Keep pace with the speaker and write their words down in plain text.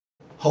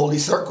Holy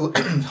Circle,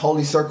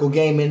 Holy Circle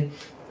Gaming.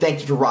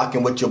 Thank you for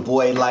rocking with your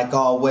boy like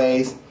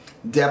always.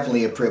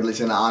 Definitely a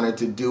privilege and an honor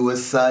to do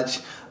as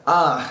such.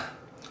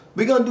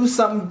 We're gonna do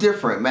something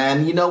different,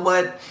 man. You know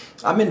what?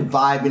 I've been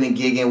vibing and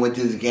gigging with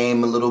this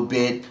game a little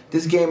bit.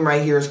 This game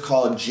right here is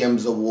called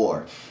Gems of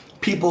War.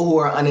 People who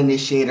are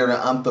uninitiated or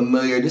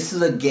unfamiliar, this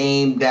is a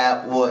game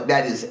that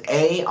is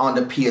A, on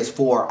the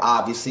PS4,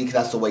 obviously, because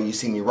that's the way you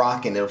see me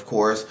rocking it, of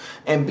course,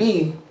 and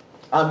B,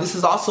 this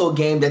is also a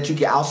game that you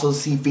can also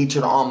see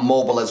featured on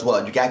mobile as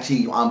well. You can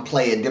actually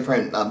play a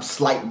different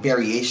slight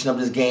variation of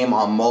this game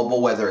on mobile,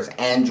 whether it's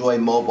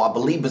Android mobile. I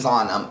believe it's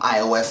on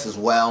iOS as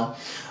well.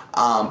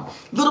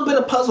 Little bit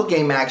of puzzle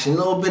game action, a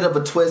little bit of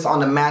a twist on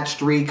the match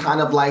 3, kind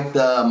of like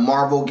the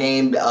Marvel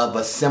game of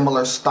a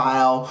similar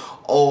style,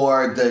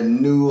 or the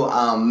new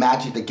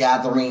Magic the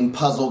Gathering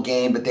puzzle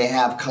game that they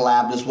have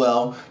collabed as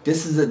well.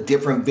 This is a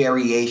different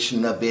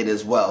variation of it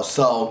as well.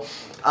 So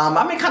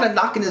I've been kind of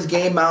knocking this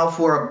game out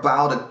for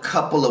about a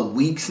couple of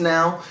weeks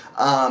now.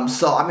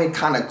 So I've been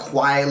kind of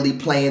quietly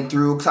playing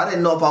through because I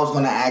didn't know if I was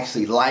going to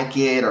actually like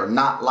it or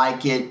not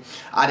like it.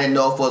 I didn't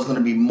know if it was going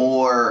to be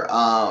more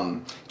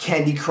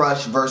Candy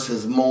Crush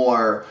versus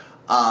more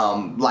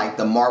like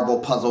the Marvel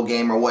puzzle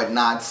game or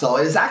whatnot. So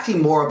it's actually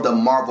more of the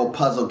Marvel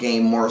puzzle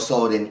game more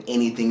so than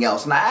anything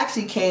else. And I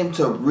actually came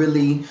to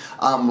really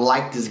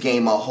like this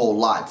game a whole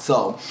lot.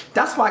 So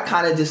that's why I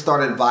kind of just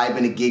started vibing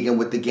and gigging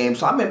with the game.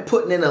 So I've been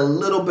putting in a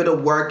little bit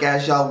of work,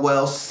 as y'all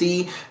well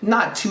see.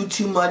 Not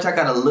too much. I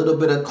got a little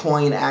bit of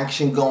coin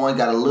action going,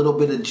 got a little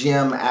bit of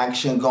gem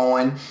action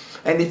going.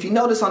 And if you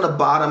notice on the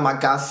bottom, I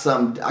got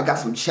some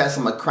chests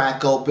I'm gonna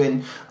crack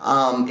open.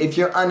 If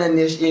you're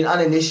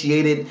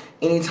uninitiated,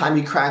 anytime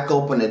you crack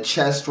open a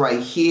chest right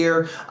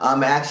here, it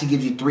actually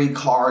gives you 3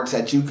 cards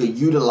that you could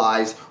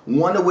utilize.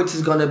 One of which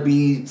is gonna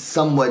be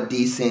somewhat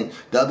decent.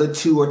 The other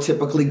 2 are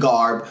typically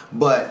garb,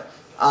 but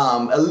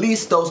at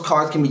least those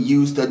cards can be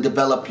used to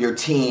develop your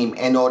team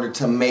in order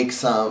to make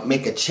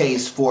a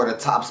chase for the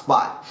top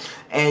spot.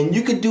 And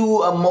you could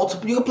do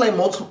you can play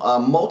a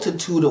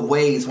multitude of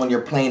ways when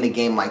you're playing a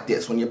game like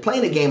this. When you're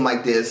playing a game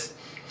like this,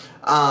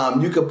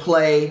 you could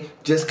play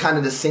just kind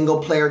of the single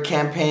player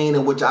campaign,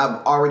 in which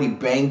I've already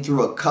banged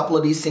through a couple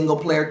of these single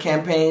player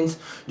campaigns.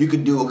 You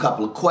could do a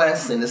couple of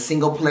quests in the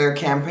single player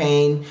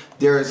campaign.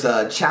 There's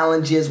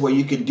challenges where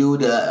you could do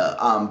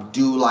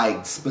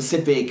like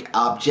specific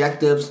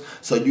objectives,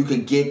 so you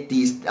could get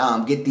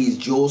these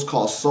jewels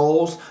called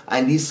souls,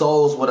 and these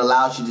souls, what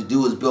allows you to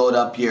do is build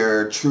up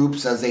your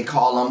troops, as they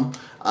call them,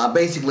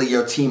 basically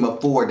your team of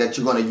 4 that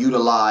you're going to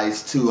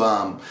utilize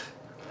to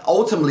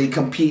ultimately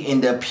compete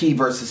in the P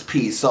versus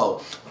P.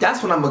 So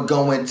that's what I'm gonna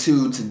go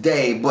into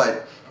today.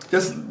 But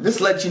just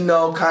let you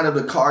know kind of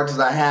the cards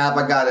that I have.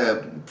 I got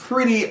a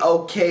pretty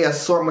okay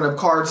assortment of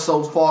cards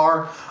so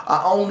far.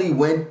 I only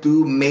went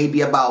through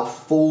maybe about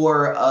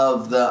 4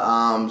 of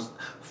the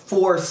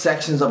 4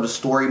 sections of the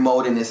story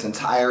mode in its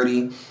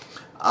entirety.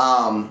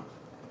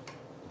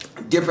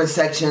 Different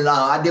sections.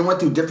 I went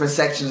through different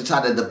sections to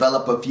try to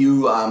develop a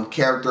few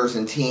characters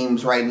and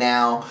teams. Right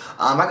now,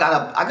 I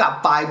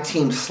got 5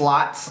 team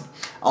slots.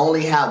 I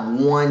only have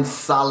one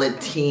solid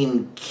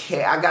team.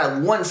 I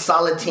got one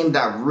solid team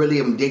that I really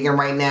am digging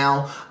right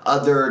now.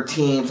 Other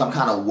teams I'm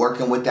kind of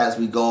working with as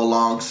we go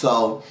along.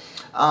 So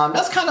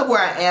that's kind of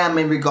where I am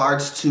in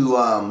regards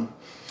to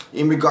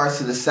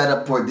the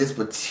setup for this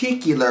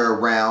particular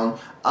round.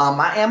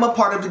 I am a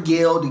part of the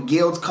guild. The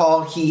guild's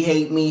called He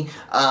Hate Me.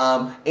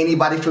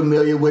 Anybody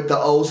familiar with the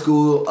old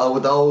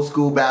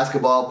school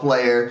basketball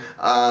player?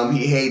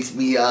 He hates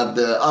me. Not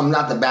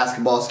the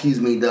basketball. Excuse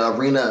me. The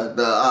arena.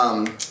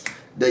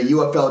 The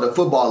UFL, the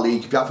football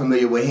league. If y'all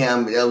familiar with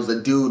him, it was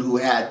a dude who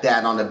had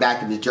that on the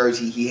back of his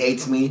jersey. He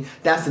hates me.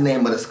 That's the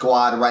name of the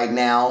squad right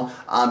now.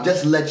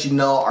 Just to let you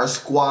know, our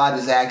squad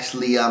is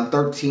actually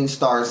 13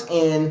 stars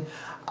in.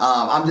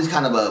 I'm just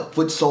kind of a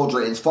foot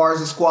soldier. As far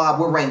as the squad,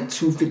 we're ranked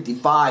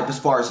 255 as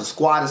far as the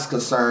squad is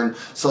concerned.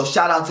 So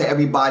shout out to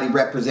everybody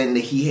representing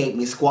the He Hate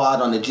Me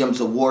squad on the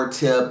Gems of War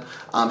tip.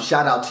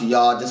 Shout out to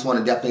y'all. Just want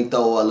to definitely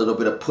throw a little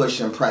bit of push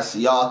and press to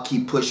y'all.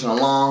 Keep pushing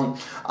along.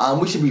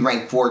 We should be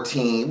ranked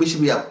 14. We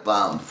should be up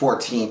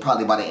 14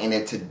 probably by the end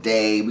of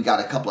today. We got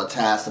a couple of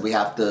tasks that we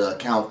have to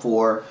account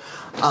for.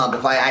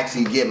 If I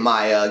actually get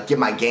my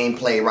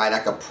gameplay right, I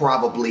could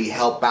probably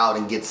help out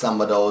and get some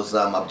of those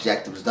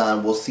objectives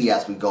done. We'll see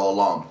as we go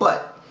along.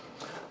 But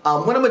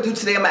what I'm gonna do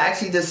today, I'm gonna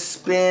actually just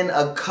spin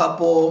a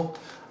couple.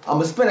 I'm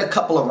gonna spend a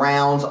couple of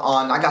rounds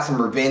on. I got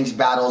some revenge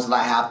battles that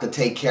I have to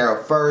take care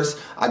of first.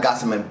 I got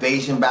some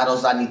invasion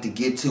battles I need to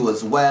get to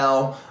as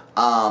well.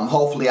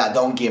 Hopefully I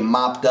don't get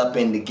mopped up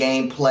in the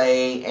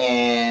gameplay,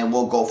 and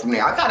we'll go from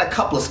there. I got a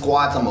couple of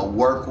squads I'm gonna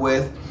work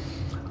with.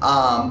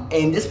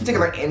 In this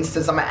particular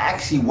instance, I'm gonna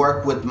actually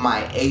work with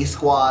my A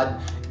squad,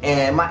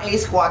 and my A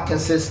squad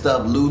consists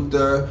of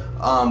Luther,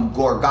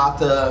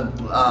 Gorgatha,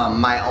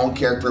 my own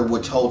character,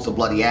 which holds the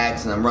bloody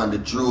axe, and I'm running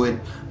the druid.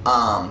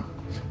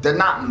 They're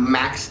not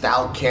maxed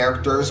out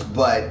characters,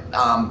 but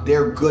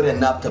they're good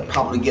enough to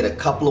probably get a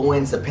couple of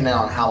wins depending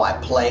on how I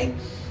play.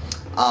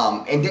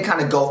 and then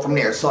kind of go from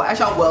there. So as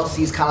y'all well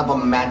see, it's kind of a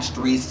match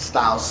 3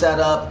 style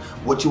setup.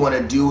 What you want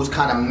to do is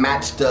kind of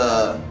match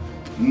the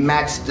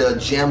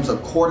gems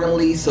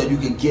accordingly, so you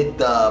can get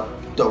the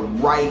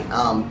right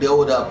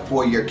build up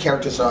for your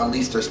characters to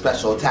unleash their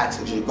special attacks,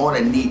 because you're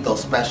going to need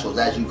those specials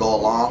as you go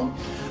along.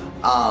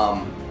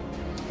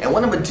 And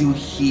what I'm gonna do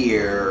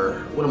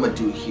here,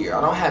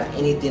 I don't have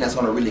anything that's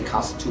gonna really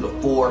constitute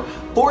a 4.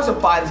 4s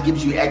and 5s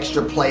gives you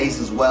extra plays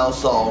as well,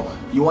 so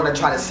you want to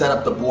try to set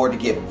up the board to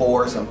get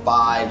 4s and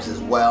 5s as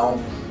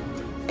well.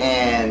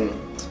 And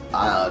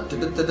I don't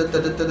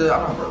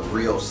have a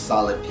real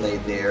solid play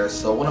there,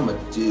 so what I'm gonna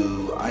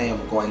do, I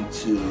am going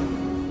to,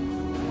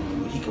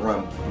 he can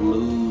run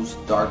blues,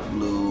 dark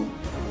blue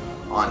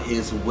on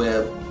his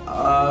whip,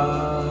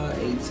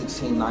 8,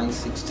 16, 9,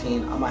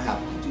 16. I might have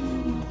to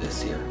do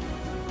this here.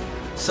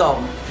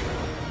 So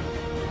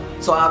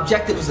our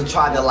objective is to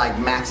try to like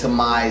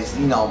maximize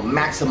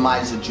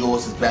the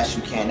jewels as best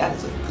you can. That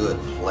is a good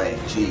play.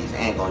 Jeez, I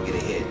ain't gonna get a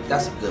hit.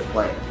 That's a good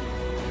play.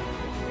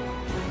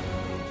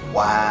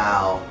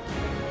 Wow.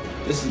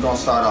 This is gonna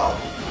start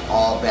off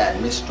all bad.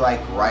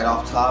 Misstrike right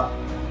off top.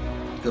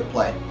 Good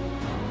play.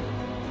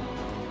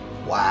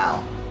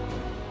 Wow.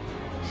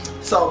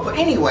 So, but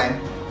anyway,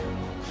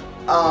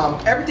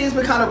 everything's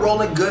been kind of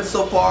rolling good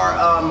so far.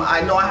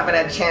 I know I haven't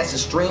had a chance to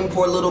stream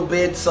for a little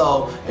bit,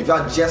 so if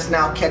y'all just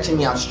now catching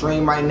me on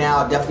stream right now,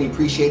 I definitely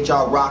appreciate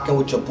y'all rocking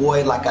with your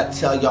boy. Like I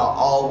tell y'all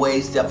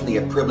always, definitely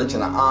a privilege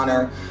and an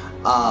honor.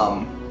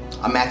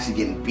 I'm actually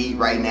getting beat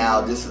right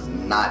now. This is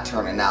not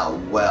turning out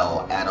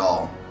well at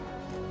all.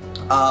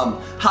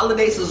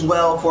 Holidays as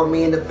well for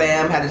me and the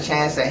fam. Had a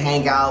chance to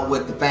hang out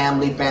with the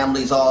family.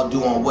 Family's all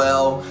doing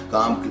well.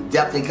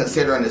 Definitely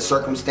considering the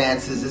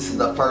circumstances, this is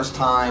the first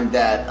time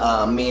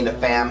that me and the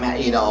fam,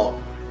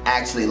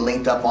 actually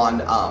linked up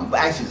on.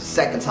 Actually, the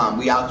second time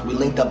we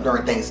linked up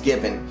during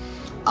Thanksgiving.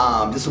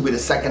 This will be the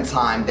second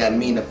time that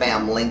me and the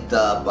fam linked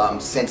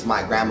up since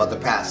my grandmother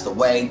passed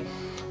away.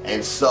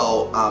 And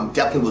so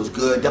definitely was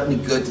good.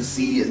 Definitely good to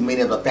see as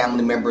many of the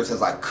family members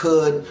as I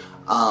could.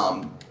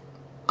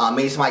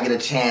 Anytime I get a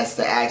chance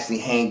to actually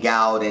hang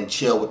out and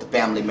chill with the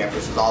family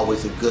members is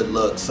always a good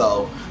look.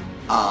 So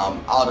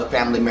all the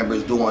family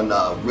members doing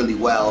really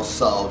well.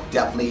 So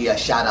definitely a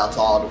shout out to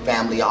all the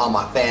family, all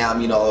my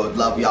fam.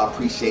 Love y'all,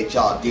 appreciate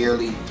y'all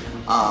dearly.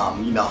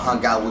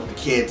 Hung out with the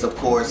kids, of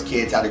course.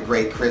 Kids had a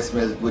great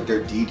Christmas with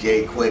their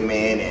DJ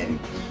equipment and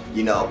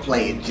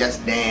playing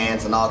Just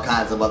Dance and all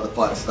kinds of other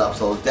fun stuff.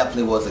 So it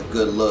definitely was a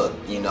good look.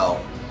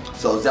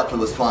 So it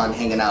definitely was fun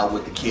hanging out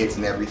with the kids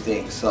and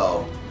everything.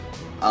 So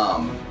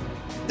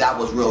that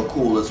was real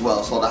cool as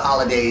well. So the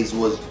holidays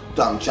was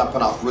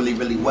jumping off really,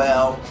 really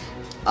well.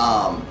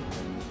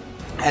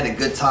 Had a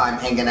good time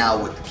hanging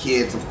out with the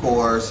kids, of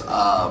course.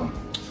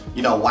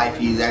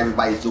 Wifey,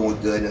 everybody's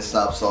doing good and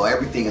stuff. So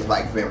everything is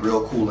like been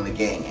real cool in the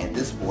game. And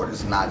this board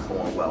is not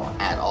going well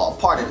at all.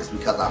 Part of it is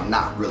because I'm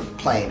not really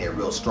playing it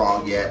real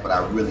strong yet, but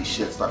I really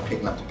should start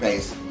picking up the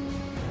pace.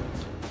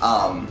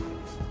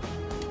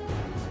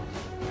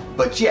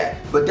 But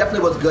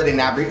definitely was good in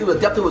that.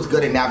 Definitely was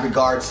good in that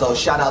regard. So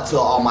shout out to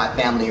all my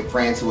family and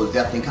friends who was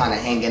definitely kind of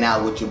hanging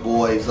out with your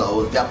boys.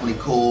 So it was definitely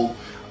cool.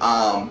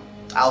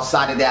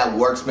 Outside of that,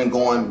 work's been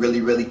going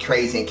really, really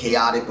crazy and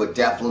chaotic, but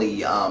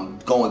definitely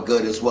going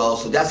good as well.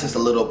 So that's just a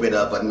little bit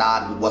of a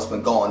nod with what's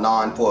been going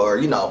on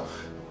for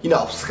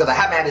because I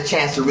haven't had a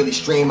chance to really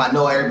stream. I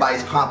know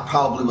everybody's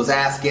probably was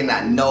asking.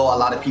 I know a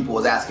lot of people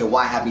was asking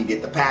why haven't you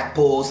did the pack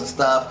pulls and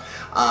stuff.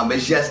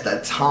 It's just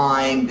the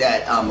time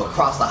that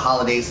across the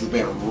holidays has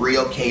been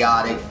real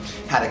chaotic.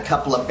 Had a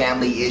couple of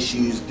family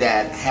issues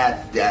that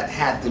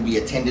had to be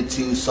attended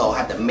to, so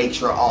had to make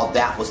sure all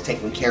that was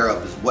taken care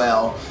of as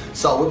well.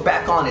 So we're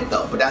back on it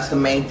though, but that's the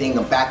main thing.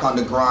 I'm back on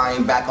the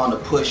grind, back on the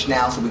push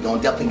now, so we're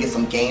gonna definitely get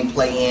some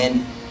gameplay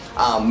in.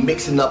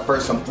 Mixing up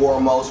first and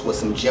foremost with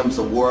some Gems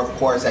of War, of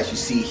course, as you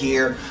see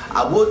here.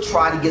 I will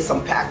try to get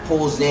some pack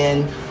pulls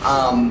in.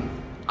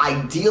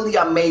 Ideally,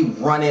 I may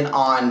run it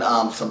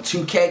on some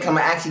 2K. I'm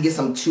gonna actually get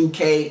some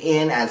 2K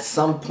in at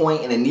some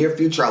point in the near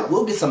future. I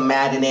will get some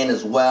Madden in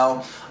as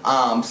well,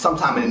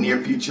 sometime in the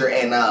near future.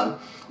 And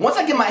once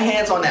I get my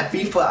hands on that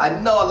FIFA, I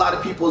know a lot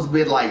of people's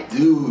been like,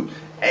 dude,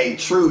 hey,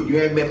 true,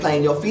 you ain't been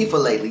playing your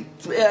FIFA lately.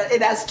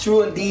 That's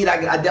true indeed.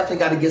 I definitely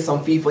got to get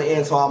some FIFA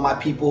in to all my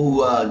people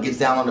who gets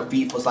down on the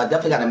FIFA. So I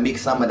definitely got to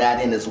mix some of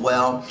that in as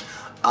well.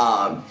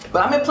 But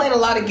I've been playing a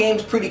lot of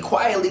games pretty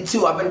quietly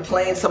too. I've been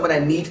playing some of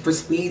that Need for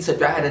Speed. So if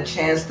y'all had a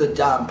chance to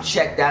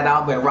check that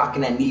out, I've been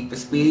rocking that Need for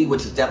Speed,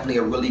 which is definitely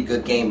a really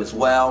good game as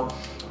well.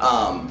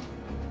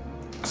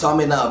 So I've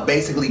been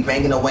basically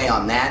banging away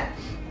on that.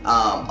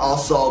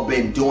 Also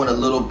been doing a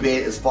little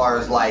bit as far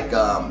as like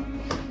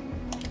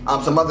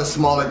some other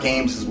smaller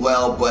games as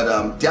well,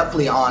 but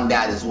definitely on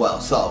that as well.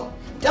 So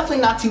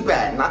definitely not too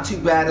bad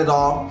at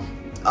all.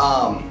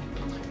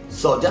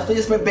 So definitely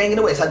just been banging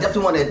away. So I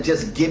definitely want to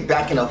just get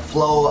back in the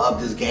flow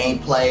of this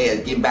gameplay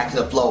and get back to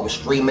the flow of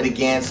streaming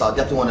again. So I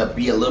definitely want to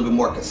be a little bit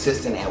more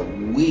consistent,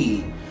 and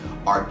we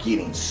are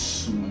getting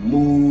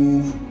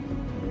smooth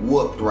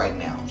whooped right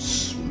now.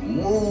 Smooth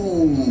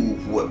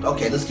move whipped.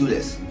 Okay, let's do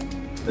this.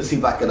 Let's see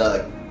if I could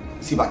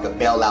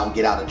bail out and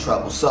get out of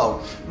trouble.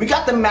 So we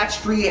got the match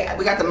free.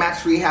 We got the match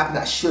free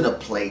happening. I should have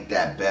played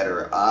that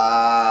better.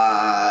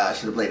 I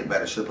should have played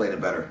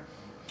it better.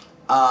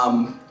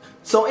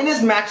 So in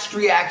this match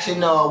free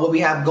action, what we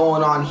have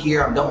going on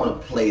here, I don't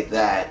want to play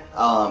that.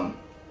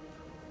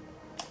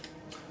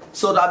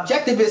 So the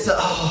objective is,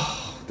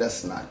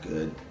 that's not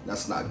good.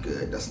 That's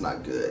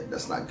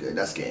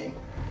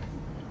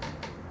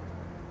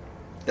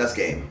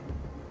game.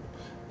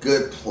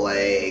 Good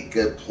play.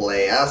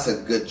 That's a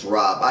good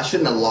drop. I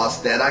shouldn't have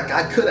lost that.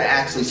 I could have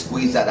actually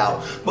squeezed that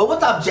out. But what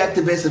the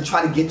objective is to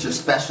try to get your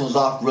specials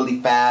off really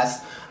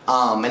fast.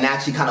 And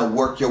actually kind of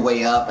work your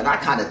way up, and I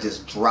kind of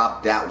just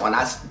dropped that one.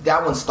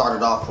 That one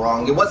started off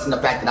wrong. It wasn't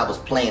the fact that I was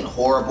playing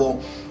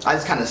horrible. I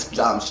just kind of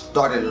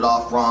started it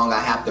off wrong. I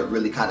have to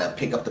really kind of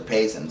pick up the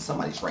pace, and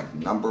somebody's ranked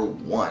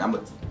 #1. I'm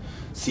gonna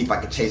see if I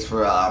can chase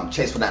for that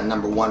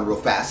 #1 real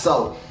fast.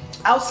 So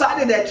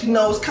outside of that,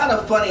 it's kind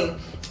of funny.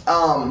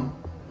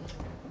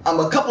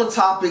 A couple of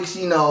topics,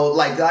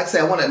 like I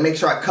said, I want to make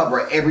sure I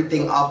cover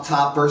everything off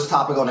top. First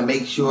topic, I want to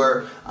make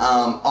sure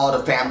all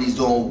the family's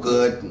doing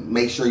good.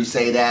 Make sure you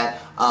say that.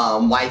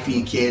 Wifey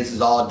and kids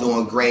is all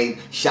doing great.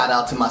 Shout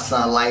out to my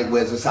son, Light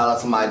Wizard. Shout out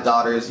to my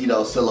daughters,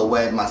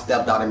 Silhouette, my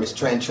stepdaughter, Miss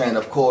Trend,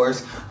 of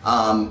course.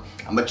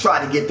 I'm going to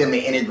try to get them to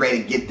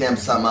integrate and get them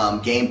some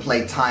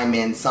gameplay time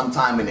in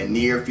sometime in the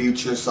near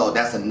future. So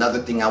that's another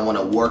thing I want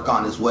to work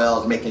on as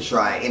well, is making sure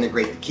I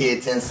integrate the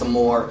kids in some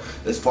more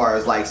as far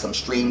as like some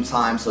stream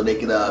time so they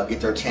could get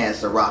their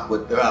chance to rock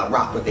with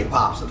their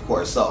pops, of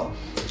course. So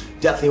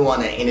definitely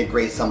want to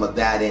integrate some of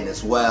that in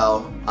as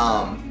well.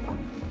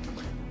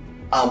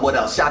 What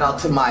else? Shout out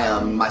to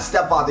my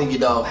stepfather,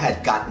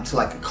 had gotten into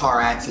like a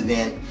car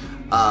accident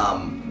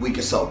week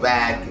or so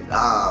back.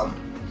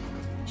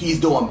 He's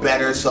doing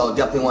better, so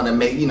definitely want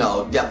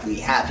to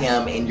definitely have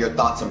him in your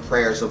thoughts and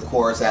prayers, of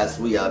course, as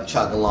we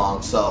chug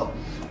along. So,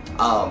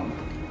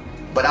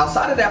 but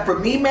outside of that, for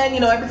me,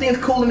 man, everything's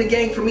cool in the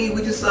game for me.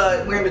 We just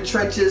we're in the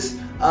trenches,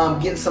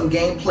 getting some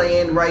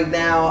gameplay in right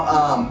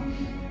now.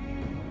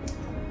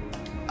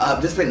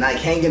 Just been like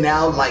hanging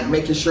out, like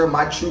making sure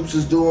my troops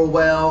is doing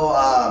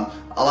well.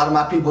 A lot of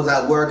my people's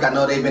at work. I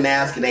know they've been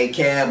asking, "Hey,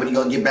 Cam, when you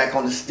gonna get back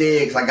on the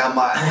sticks?" I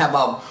have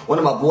one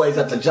of my boys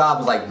at the job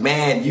was like,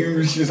 "Man,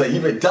 she's like,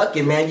 you've been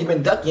ducking, man. You've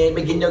been ducking. You ain't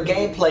been getting your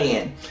gameplay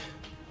in."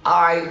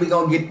 All right, we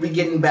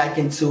getting back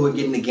into it,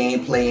 getting the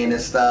gameplay in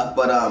and stuff.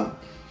 But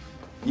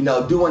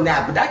doing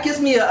that. But that gives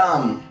me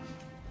kind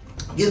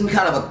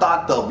of a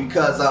thought though,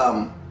 because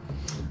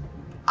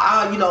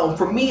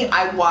for me,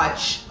 I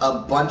watch a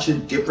bunch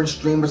of different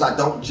streamers. I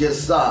don't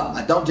just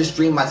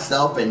stream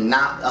myself and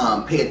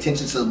not pay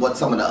attention to what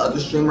some of the other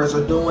streamers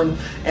are doing.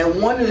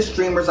 And one of the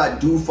streamers I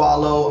do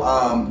follow,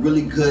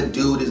 really good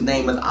dude. His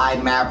name is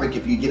iMaverick.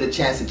 If you get a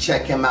chance to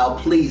check him out,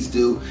 please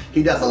do.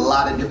 He does a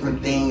lot of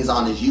different things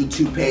on his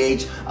YouTube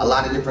page, a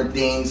lot of different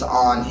things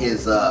on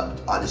his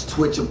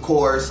Twitch, of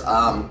course.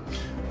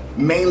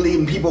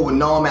 Mainly people would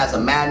know him as a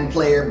Madden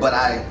player, but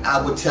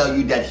I would tell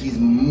you that he's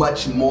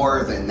much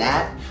more than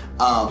that.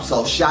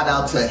 So shout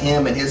out to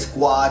him and his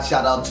squad.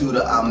 Shout out to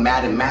the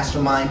Madden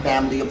Mastermind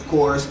family, of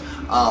course.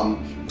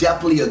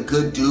 Definitely a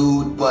good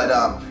dude, but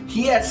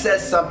he had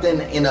said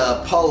something in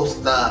a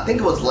post, I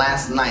think it was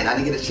last night. I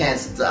didn't get a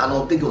chance I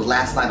don't think it was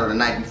last night or the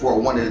night before,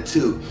 one of the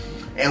two.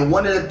 And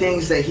one of the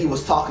things that he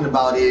was talking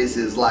about is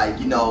like,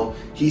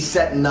 he's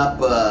setting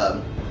up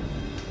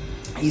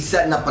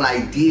an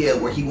idea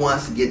where he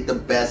wants to get the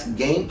best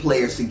game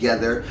players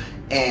together,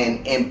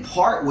 and in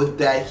part with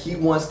that, he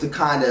wants to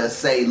kind of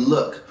say,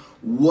 look,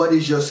 what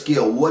is your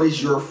skill? What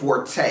is your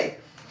forte?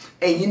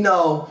 And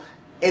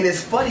and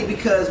it's funny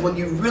because when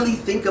you really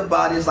think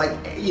about it, it's like,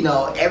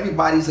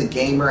 everybody's a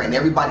gamer and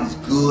everybody's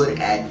good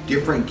at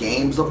different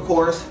games, of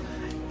course.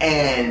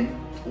 And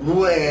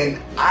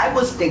when I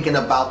was thinking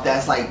about that,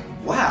 it's like,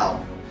 wow,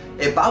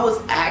 if I was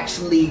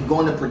actually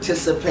going to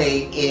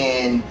participate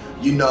in,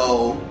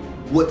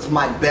 what's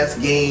my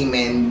best game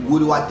and what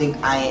do I think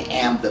I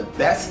am the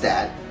best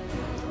at,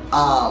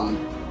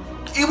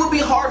 it would be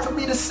hard for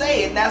me to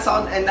say, and that's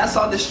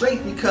on the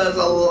straight, because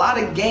a lot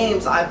of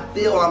games I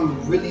feel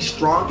I'm really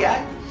strong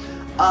at,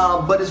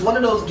 but it's one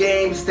of those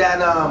games that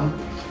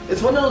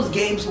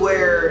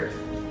where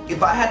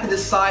if I had to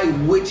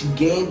decide which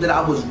game that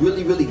I was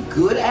really, really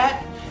good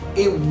at,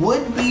 it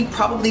would be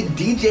probably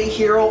DJ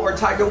Hero or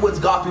Tiger Woods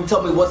Golf. You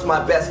tell me what's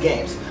my best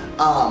games.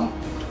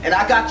 And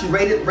I got you,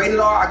 rated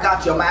R, I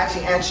got you. I'm gonna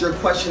actually answer your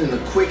question in a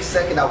quick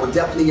second. I would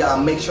definitely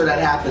make sure that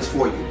happens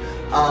for you.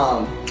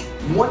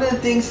 One of the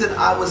things that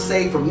I would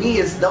say for me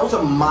is those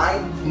are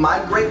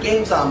my great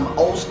games.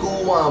 Old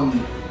school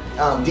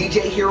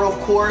DJ Hero, of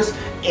course.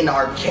 In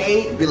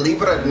arcade,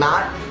 believe it or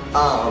not,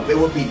 it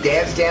would be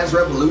Dance Dance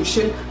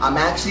Revolution. I'm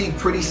actually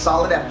pretty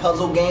solid at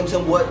puzzle games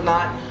and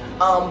whatnot.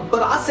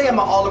 But I say I'm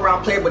an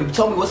all-around player, but if you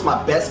told me what's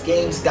my best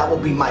games, that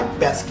would be my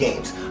best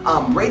games.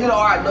 Rated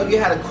R, I know you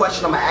had a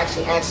question. I'm going to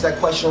actually answer that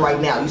question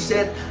right now. You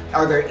said,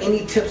 are there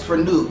any tips for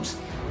noobs?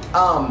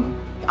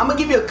 I'm gonna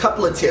give you a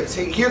couple of tips.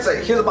 Here's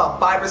about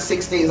 5 or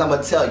 6 things I'm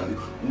gonna tell you.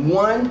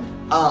 One,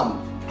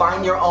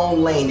 find your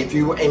own lane. If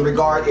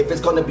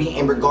it's gonna be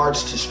in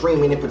regards to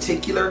streaming in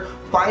particular,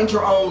 find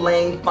your own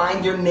lane,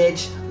 find your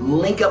niche,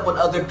 link up with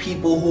other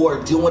people who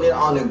are doing it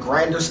on a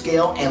grander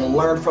scale and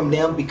learn from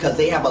them, because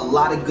they have a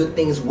lot of good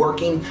things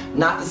working.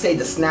 Not to say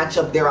to snatch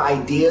up their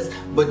ideas,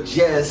 but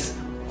just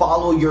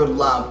follow your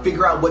love,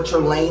 figure out what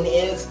your lane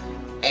is,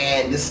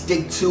 and just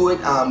stick to it.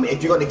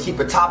 If you're going to keep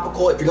it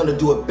topical, if you're going to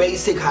do it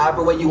basic,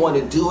 however way you want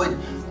to do it,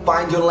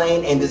 find your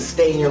lane and just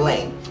stay in your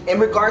lane. In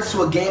regards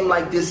to a game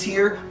like this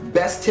here,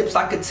 best tips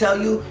I could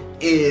tell you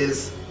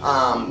is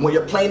when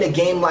you're playing a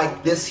game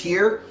like this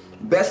here,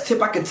 best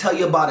tip I could tell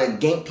you about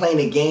playing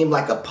a game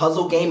like a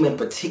puzzle game in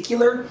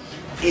particular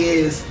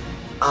is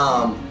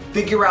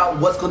figure out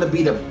what's going to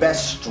be the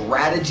best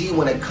strategy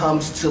when it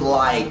comes to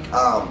like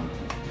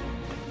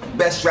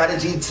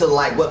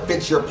what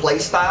fits your play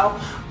style.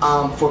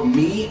 For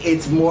me,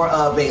 it's more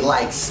of a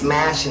like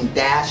smash and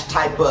dash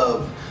type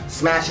of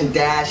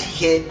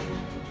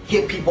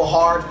hit people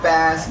hard,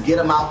 fast, get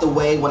them out the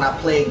way when I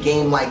play a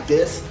game like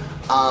this.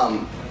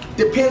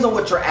 Depends on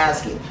what you're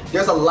asking.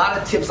 There's a lot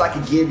of tips I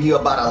could give you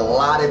about a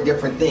lot of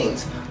different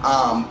things.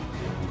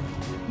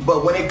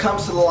 But when it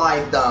comes to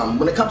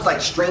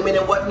like streaming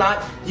and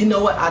whatnot, you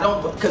know what? I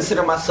don't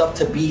consider myself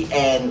to be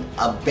an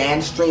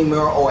advanced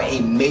streamer or a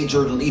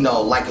major,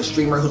 like a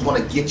streamer who's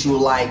going to get you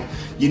like,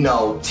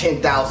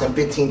 10,000,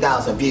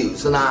 15,000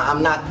 views. And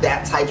I'm not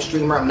that type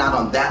streamer. I'm not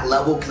on that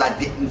level because I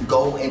didn't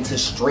go into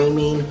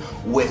streaming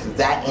with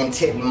that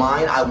intent in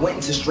mind. I went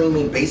into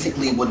streaming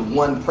basically with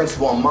one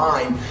principle in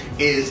mind,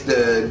 is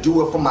to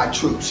do it for my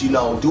troops.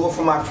 Do it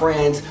for my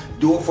friends.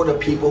 Do it for the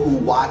people who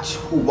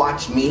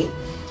watch me.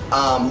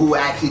 Who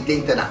actually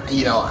think that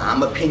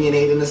I'm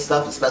opinionated and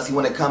stuff, especially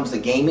when it comes to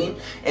gaming.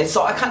 And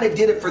so I kind of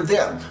did it for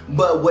them.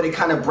 But what it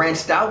kind of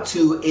branched out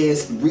to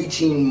is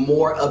reaching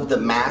more of the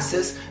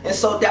masses. And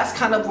so that's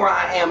kind of where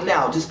I am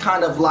now. Just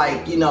kind of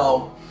like,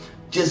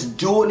 just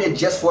doing it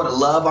just for the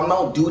love. I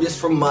don't do this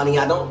for money.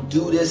 I don't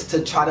do this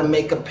to try to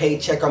make a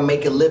paycheck or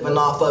make a living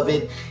off of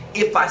it.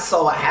 If I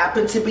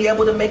happen to be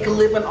able to make a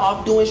living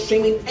off doing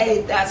streaming,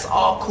 hey, that's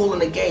all cool in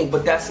the game,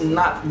 but that's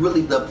not really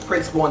the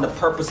principle and the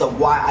purpose of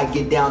why I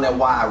get down and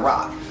why I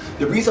rock.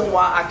 The reason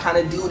why I kind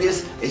of do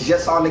this is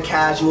just on the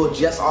casual,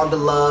 just on the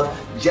love,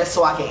 just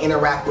so I can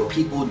interact with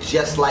people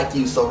just like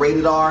you. So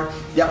Rated R,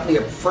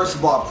 definitely, first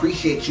of all,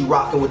 appreciate you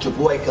rocking with your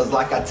boy, because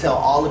like I tell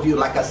all of you,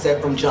 like I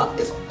said from jump,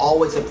 it's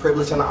always a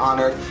privilege and an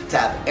honor to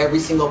have every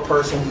single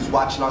person who's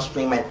watching on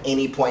stream at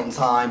any point in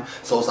time.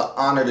 So it's an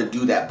honor to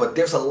do that. But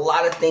there's a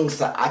lot of things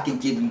that I can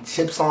give you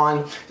tips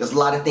on. There's a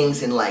lot of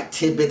things in like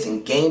tidbits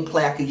and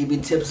gameplay I can give you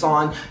tips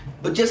on.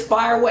 But just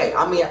fire away.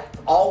 I mean,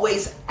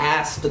 always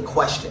ask the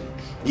question.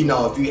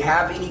 If you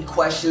have any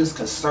questions,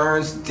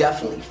 concerns,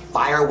 definitely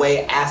fire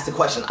away, ask the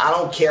question. I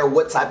don't care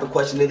what type of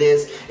question it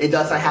is. It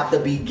doesn't have to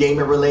be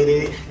gaming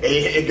related.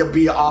 It could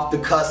be off the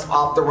cusp,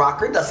 off the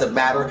rocker. It doesn't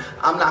matter.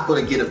 I'm not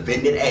going to get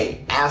offended.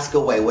 Hey, ask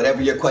away,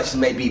 whatever your question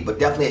may be. But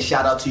definitely a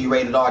shout out to you,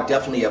 Rated R.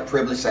 Definitely a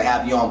privilege to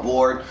have you on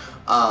board.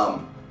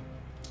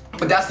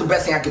 But that's the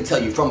best thing I can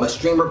tell you from a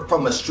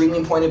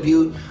streaming point of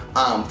view.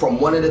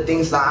 From one of the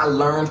things that I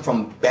learned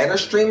from better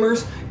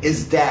streamers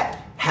is that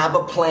have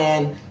a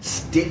plan,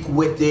 stick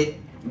with it,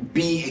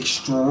 be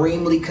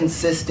extremely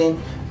consistent.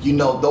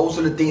 Those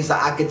are the things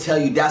that I could tell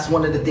you. That's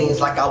one of the things,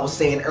 like I was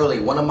saying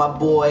earlier, one of my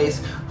boys,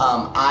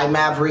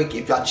 iMaverick,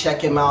 if y'all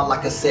check him out,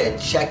 like I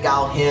said, check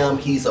out him.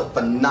 He's a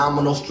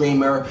phenomenal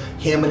streamer.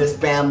 Him and his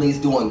family's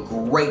doing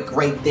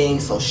great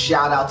things. So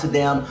shout out to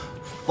them.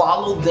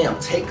 Follow them,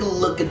 take a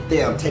look at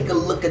them, take a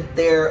look at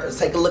their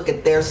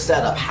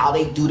setup, how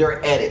they do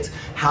their edits,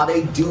 how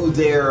they do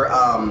their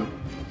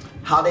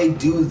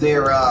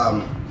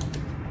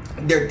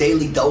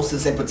daily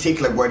doses in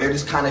particular, where they're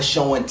just kind of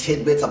showing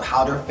tidbits of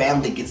how their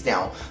family gets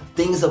down,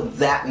 things of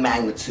that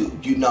magnitude.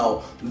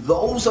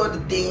 Those are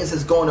the things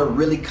that's going to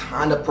really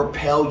kind of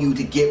propel you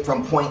to get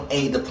from point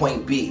A to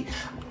point B.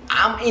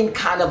 I'm in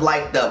kind of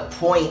like the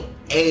point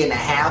A and a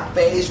half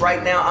phase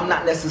right now. I'm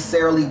not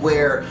necessarily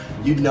where,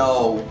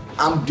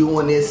 I'm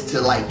doing this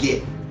to like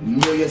get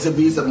millions of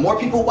views. The more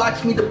people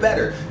watch me, the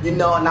better,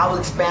 and I'll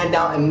expand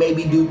out and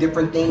maybe do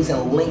different things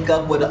and link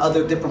up with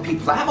other different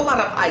people. I have a lot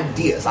of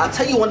ideas. I'll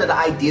tell you one of the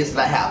ideas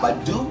that I have.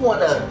 I do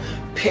want to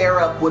pair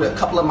up with a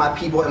couple of my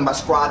people in my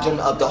squadron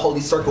of the Holy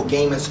Circle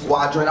Gaming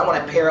Squadron. I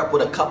want to pair up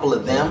with a couple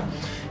of them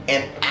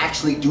and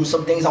actually do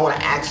some things. I want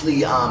to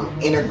actually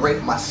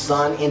integrate my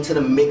son into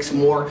the mix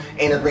more,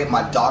 integrate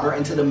my daughter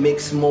into the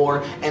mix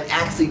more, and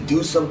actually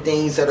do some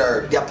things that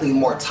are definitely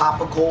more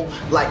topical.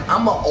 Like,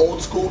 I'm an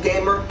old school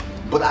gamer,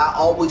 but I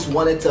always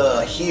wanted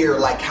to hear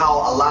like how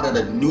a lot of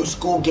the new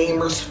school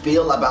gamers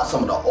feel about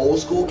some of the old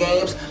school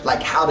games,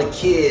 like how the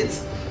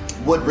kids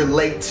would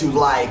relate to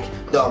like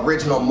the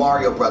original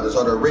Mario Brothers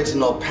or the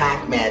original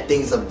Pac-Man,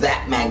 things of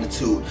that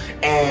magnitude,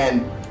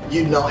 and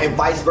and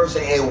vice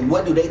versa. And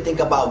what do they think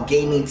about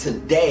gaming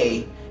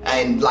today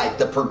and like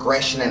the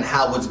progression and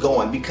how it's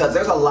going? Because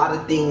there's a lot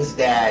of things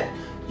that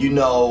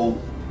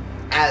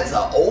as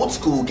an old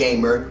school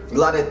gamer, a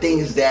lot of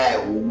things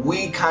that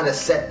we kind of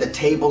set the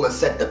table and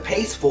set the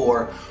pace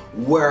for,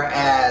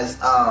 whereas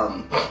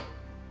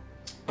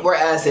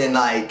in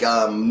like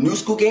new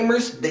school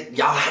gamers,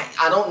 y'all,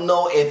 I don't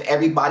know if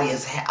everybody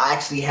has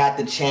actually had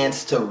the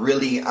chance to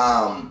really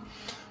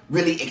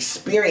really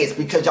experience,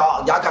 because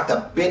y'all got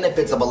the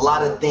benefits of a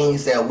lot of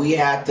things that we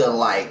had to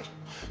like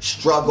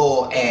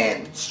struggle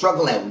and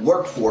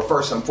work for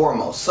first and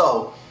foremost.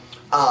 So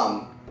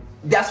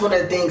that's one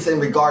of the things in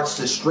regards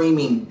to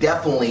streaming,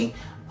 definitely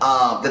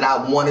that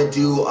I want to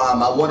do.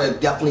 I want to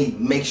definitely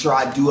make sure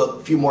I do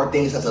a few more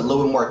things that's a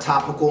little bit more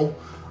topical.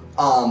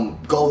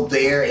 Go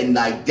there and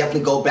like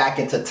definitely go back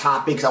into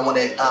topics. I want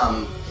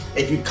to,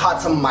 if you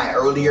caught some of my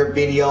earlier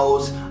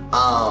videos,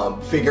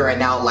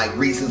 figuring out like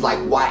reasons like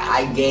why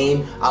I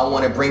game, I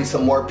want to bring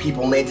some more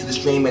people into the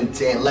stream and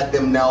let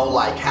them know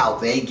like how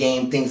they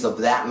game, things of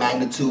that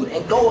magnitude,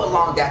 and go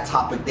along that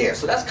topic there.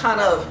 So that's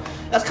kind of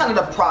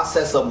the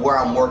process of where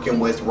I'm working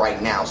with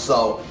right now.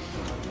 So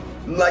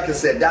like I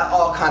said, that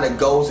all kind of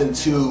goes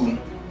into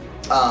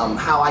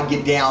how I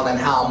get down and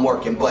how I'm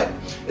working. But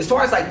as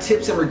far as like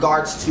tips in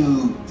regards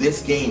to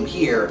this game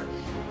here,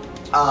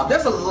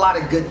 there's a lot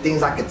of good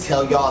things I could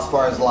tell y'all as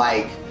far as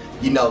like,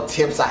 you know,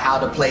 tips on how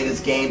to play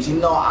this game. You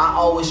know, I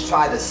always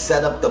try to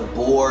set up the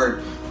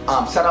board,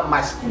 set up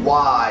my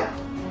squad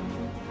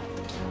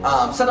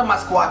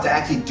to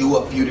actually do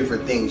a few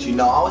different things. You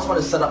know, I always want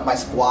to set up my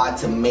squad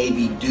to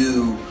maybe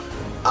do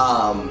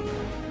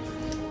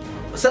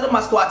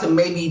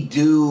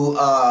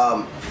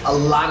a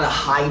lot of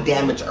high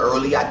damage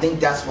early. I think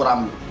that's what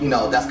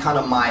that's kind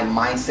of my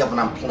mindset when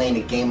I'm playing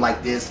a game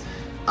like this.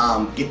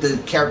 Get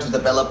the characters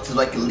developed to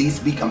like at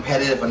least be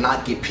competitive and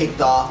not get picked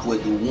off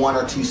with one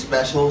or two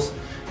specials,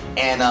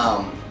 and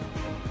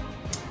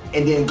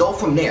then go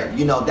from there.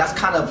 You know, that's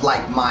kind of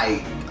like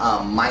my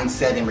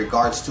mindset in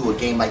regards to a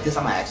game like this.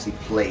 I'm gonna actually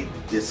play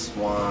this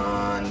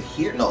one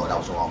here. No, that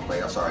was the wrong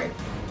play. I'm sorry.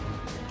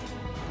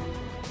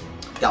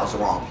 That was the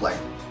wrong play.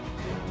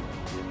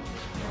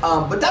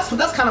 But that's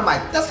kind of my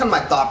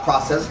thought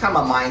process. It's kind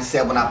of my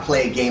mindset when I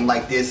play a game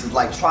like this, is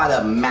like try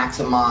to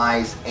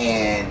maximize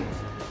and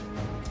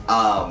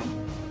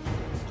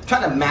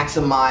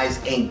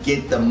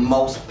get the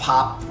most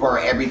pop for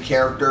every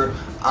character.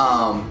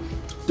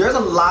 There's a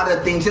lot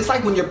of things, just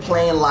like when you're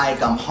playing like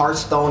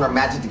Hearthstone or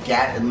Magic the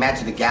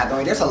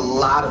Gathering, there's a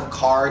lot of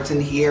cards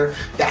in here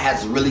that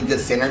has really good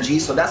synergy.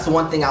 So that's the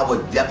one thing I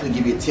would definitely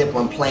give you a tip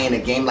when playing a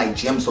game like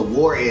Gems of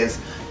War is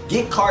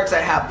get cards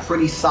that have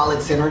pretty solid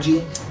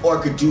synergy or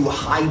could do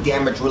high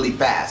damage really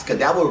fast, because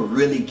that will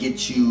really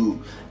get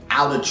you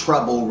out of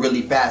trouble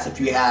really fast if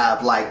you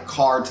have like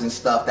cards and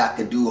stuff that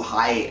could do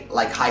high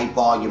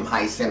volume,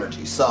 high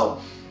synergy. So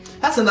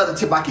that's another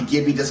tip I could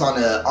give you, just on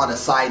a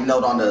side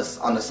note, on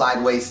the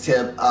sideways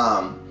tip.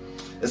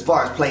 As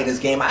far as playing this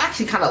game, I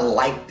actually kind of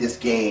like this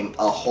game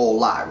a whole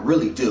lot. I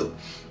really do.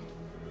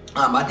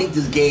 I think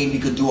this game you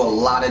could do a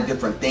lot of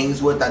different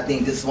things with. I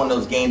think this is one of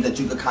those games that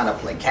you could kind of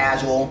play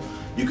casual.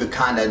 You could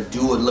kind of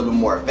do a little bit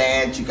more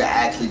advanced. You could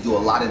actually do a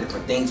lot of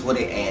different things with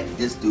it. And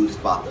this dude is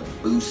about to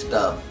boost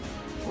up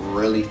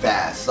really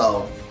fast.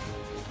 So,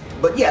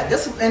 but yeah,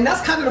 that's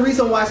kind of the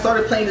reason why I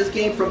started playing this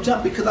game from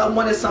jump, because I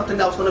wanted something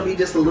that was going to be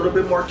just a little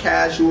bit more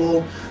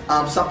casual,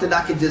 something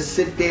I could just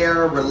sit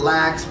there,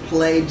 relax,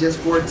 play just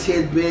for a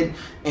tidbit,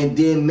 and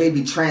then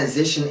maybe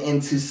transition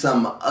into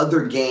some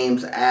other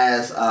games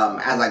as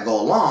I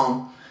go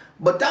along.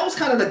 But that was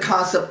kind of the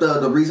concept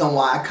of the reason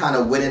why I kind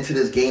of went into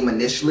this game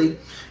initially.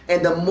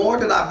 And the more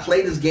that I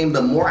play this game,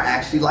 the more I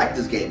actually like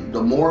this game,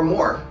 the more and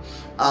more.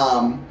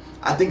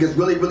 I think it's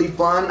really, really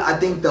fun. I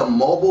think the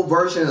mobile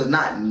version is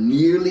not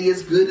nearly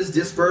as good as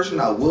this version.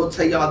 I will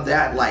tell y'all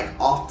that, like,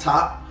 off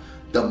top.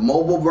 The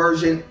mobile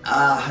version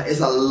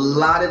is a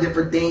lot of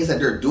different things that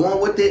they're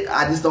doing with it.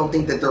 I just don't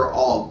think that they're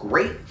all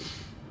great.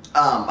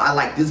 I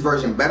like this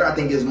version better. I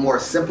think it's more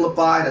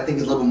simplified. I think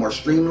it's a little bit more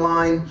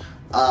streamlined.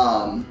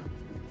 I'm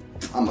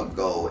going to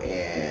go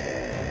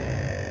and...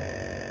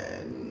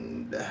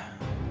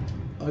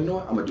 Oh, you know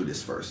what? I'm going to do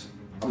this first.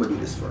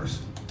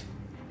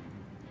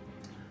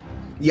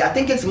 Yeah, I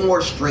think it's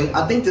more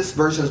I think this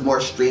version is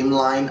more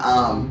streamlined,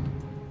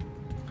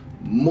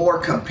 more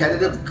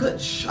competitive.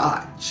 Good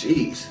shot,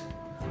 jeez.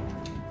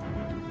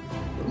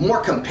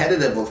 More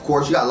competitive, of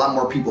course. You got a lot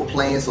more people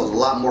playing, so it's a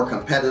lot more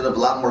competitive, a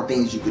lot more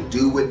things you could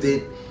do with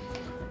it.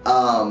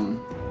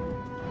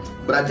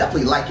 But I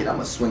definitely like it. I'm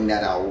gonna swing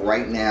that out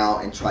right now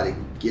and try to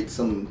get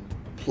some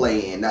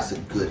play in. That's a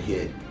good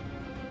hit.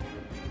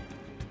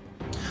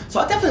 So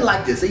I definitely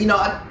like this. You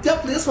know,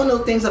 it's one of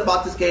the things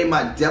about this game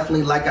I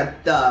definitely like. I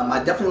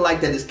definitely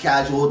like that it's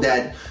casual,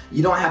 that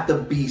you don't have to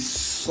be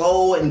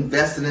so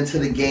invested into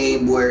the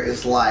game where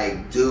it's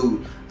like,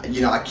 dude,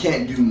 you know, I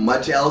can't do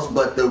much else.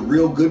 But the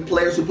real good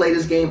players who play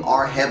this game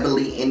are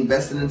heavily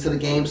invested into the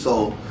game.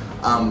 So,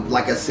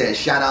 like I said,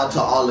 shout out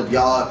to all of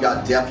y'all. If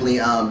y'all definitely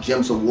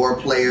Gems of War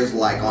players,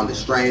 like on the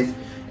strength,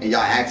 and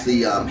y'all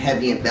actually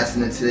heavy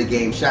invested into the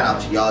game, shout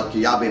out to y'all.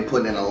 Y'all been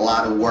putting in a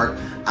lot of work.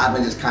 I've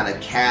been just kind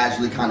of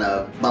casually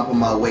bumping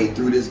my way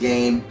through this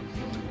game.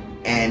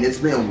 and it's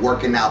been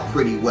working out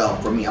pretty well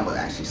for me. I'm gonna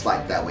actually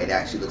slide that way. It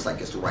actually looks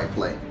like it's the right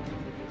play.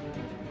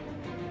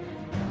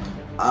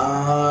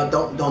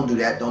 Don't do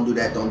that. Don't do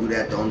that. Don't do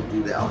that. Don't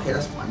do that. Okay,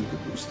 that's fine. You can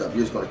boost up.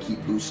 You're just gonna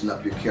keep boosting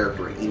up your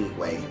character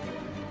anyway.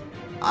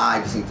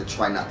 I just need to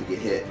try not to get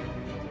hit.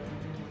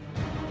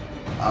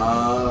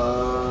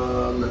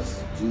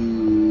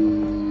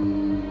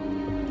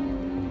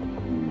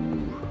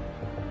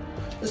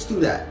 Let's do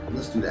that.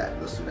 Let's do that.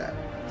 Let's do that.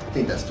 I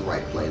think that's the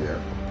right play there.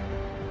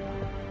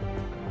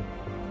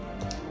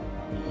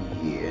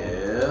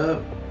 Yeah,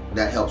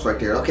 that helps right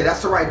there. Okay,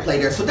 that's the right play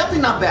there. So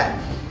definitely not bad.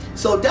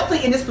 So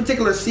definitely in this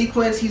particular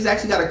sequence, he's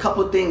actually got a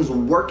couple of things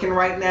working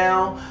right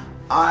now.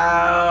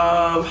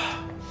 I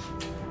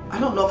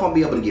don't know if I'll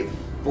be able to get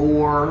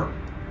 4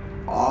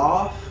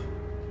 off.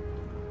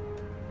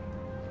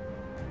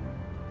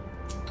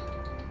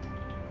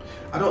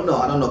 I don't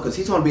know, because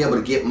he's going to be able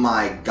to get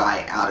my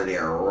guy out of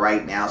there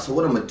right now. So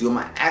what I'm going to do, I'm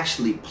going to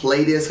actually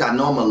play this. I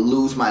know I'm going to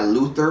lose my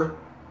Luther.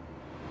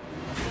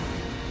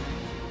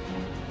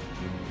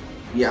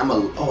 Yeah,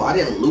 oh, I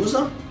didn't lose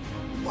him?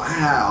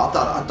 Wow,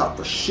 I thought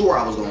for sure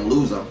I was going to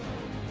lose him.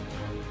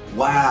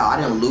 Wow, I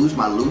didn't lose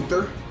my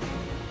Luther.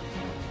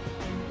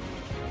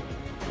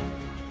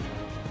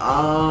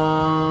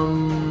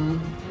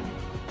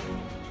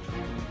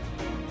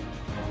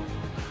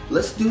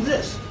 Let's do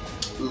this.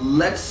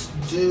 Let's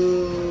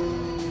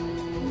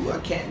do... I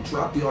can't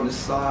drop you on the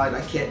side.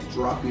 I can't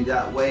drop you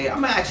that way.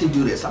 I'm going to actually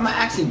do this. I'm going to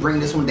actually bring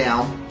this one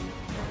down.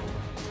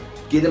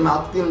 Get him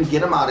out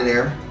of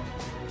there.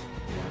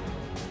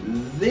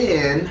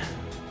 Then...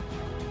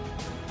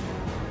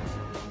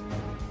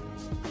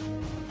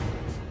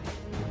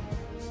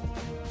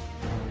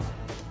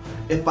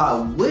 if I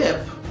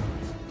whip...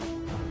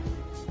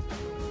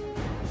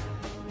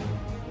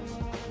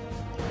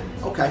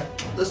 okay,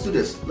 let's do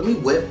this. Let me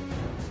whip.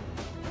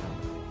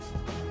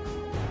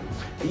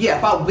 Yeah,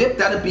 if I whip,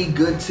 that'd be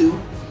good too.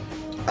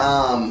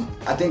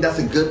 I think that's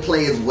a good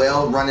play as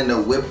well, running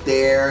the whip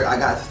there. I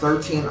got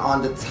 13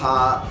 on the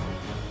top.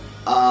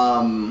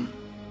 I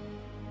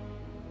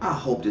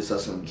hope this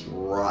doesn't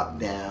drop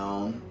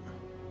down.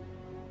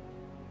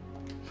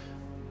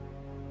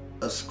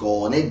 A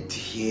skull, and it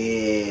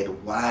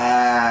did.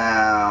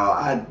 Wow.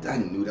 I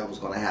knew that was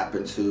going to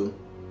happen too.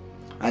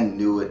 I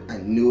knew it. I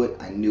knew it.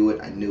 I knew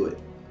it. I knew it.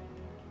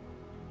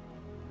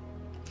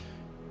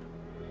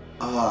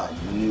 Oh, I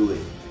knew it.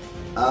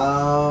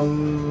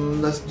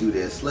 Let's do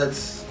this.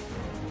 Let's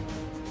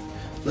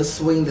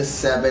swing the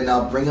 7.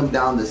 I'll bring him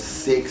down to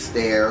 6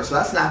 there. So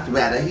that's not too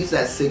bad. He's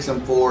at 6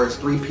 and 4. It's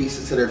 3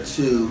 pieces to their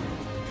 2.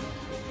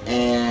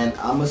 And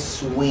I'm gonna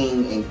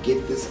swing and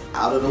get this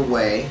out of the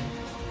way.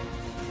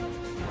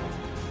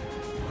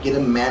 Get a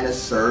mana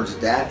surge.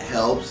 That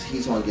helps.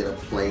 He's gonna get a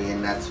play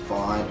in. That's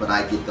fine. But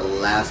I get the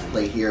last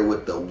play here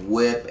with the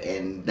whip,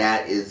 and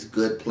that is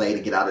good play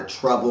to get out of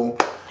trouble.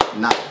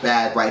 Not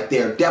bad right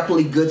there.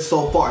 Definitely good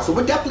so far. So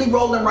we're definitely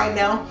rolling right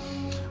now.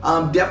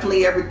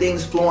 Definitely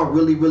everything's flowing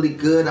really, really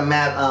good. I'm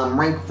at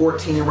rank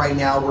 14 right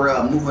now.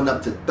 We're moving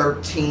up to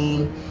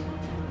 13.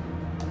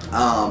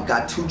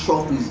 Got 2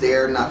 trophies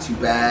there. Not too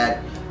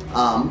bad.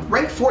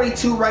 Rank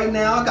 42 right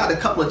now. I got a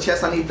couple of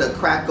chests I need to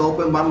crack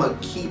open, but I'm gonna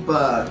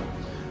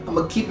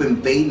keep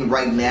invading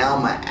right now.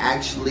 I'm gonna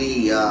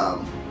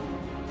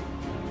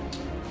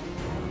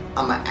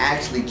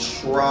actually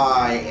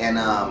try and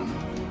I'm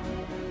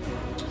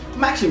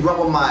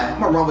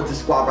gonna run with this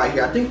squad right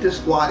here. I think this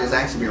squad has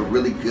actually been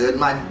really good.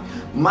 My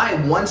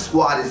one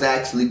squad is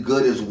actually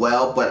good as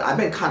well, but I've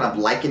been kind of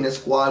liking this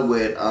squad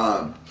with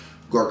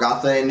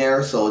Gorgatha in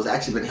there, so it's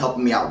actually been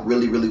helping me out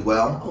really, really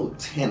well. Oh,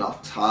 10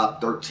 off top,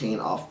 13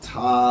 off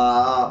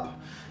top,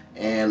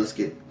 and let's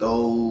get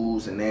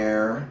those in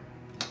there.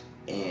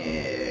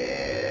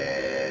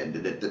 And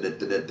let's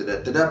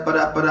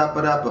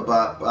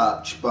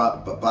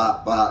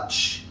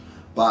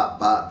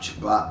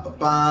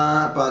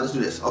do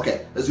this.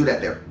 Okay, let's do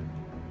that there.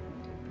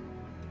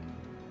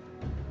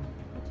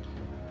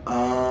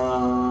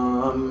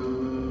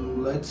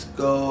 Let's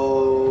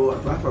go.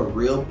 If I have a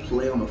real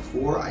play on the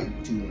 4, I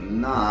do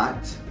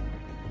not.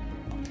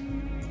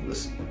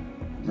 Let's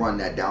run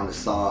that down the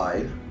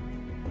side.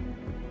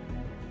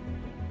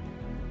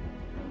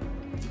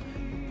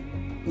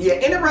 Yeah,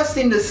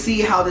 interesting to see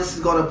how this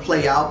is going to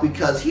play out,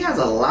 because he has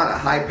a lot of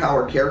high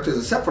power characters,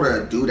 except for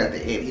the dude at the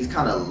end. He's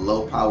kind of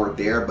low powered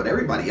there, but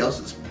everybody else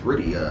is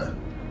pretty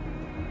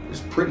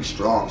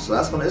strong. So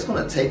it's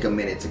gonna take a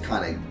minute to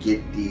kind of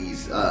get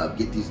these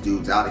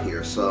dudes out of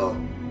here. So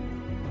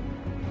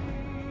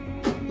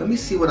let me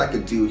see what I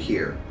could do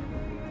here.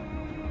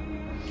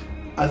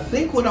 I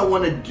think what I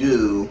want to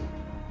do,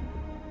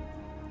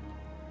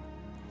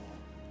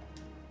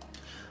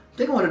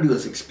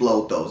 is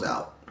explode those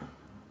out.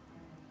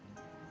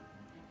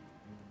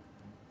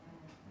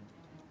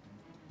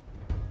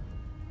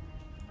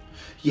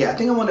 Yeah, I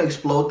think I want to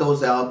explode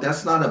those out.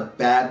 That's not a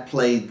bad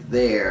play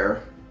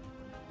there.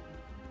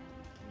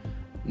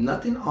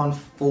 Nothing on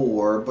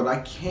 4, but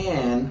I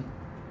can.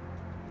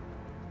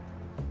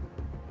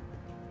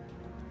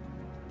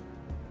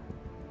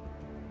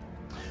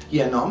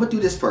 Yeah, no, I'm gonna do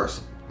this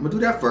first. I'm gonna do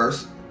that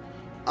first.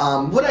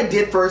 What I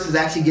did first is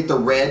actually get the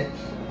red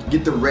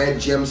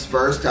gems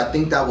first. I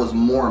think that was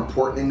more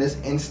important in this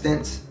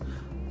instance.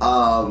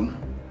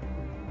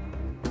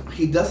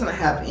 He doesn't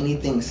have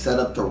anything set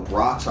up to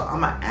rock, so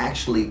I'm gonna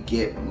actually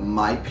get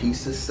my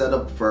pieces set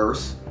up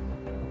first.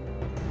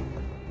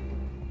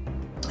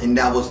 And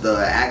that was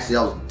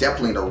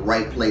definitely the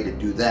right play to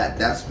do that.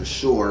 That's for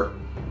sure.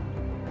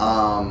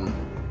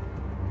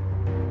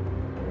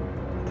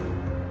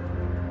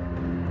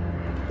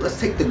 Let's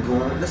take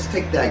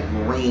that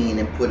green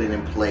and put it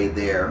in play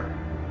there.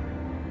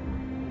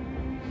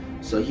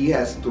 So he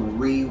has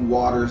 3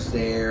 waters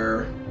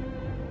there.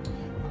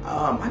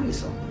 I need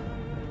some.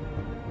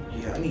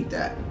 Yeah, I need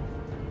that.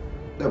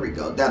 There we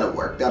go. That'll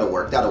work.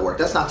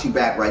 That's not too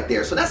bad right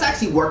there. So that's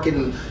actually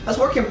working. That's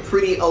working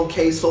pretty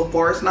okay so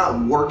far. It's not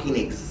working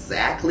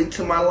exactly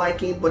to my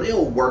liking, but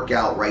it'll work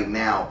out right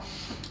now.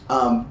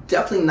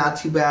 Definitely not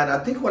too bad.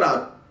 I think what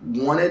I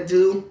want to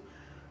do,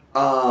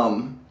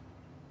 I'm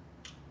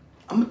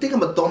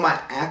gonna throw my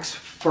axe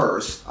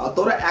first. I'll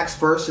throw the axe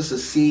first just to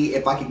see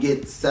if I can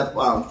get 4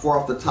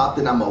 off the top.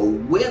 Then I'm gonna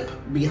whip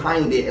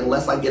behind it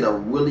unless I get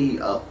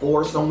a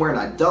 4 somewhere, and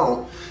I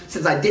don't.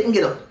 Since I didn't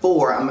get a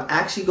 4, I'm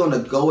actually gonna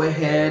go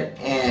ahead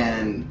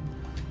and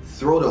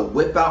throw the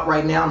whip out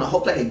right now, and I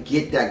hope I can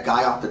get that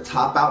guy off the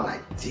top out, and I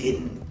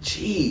didn't.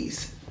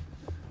 Jeez.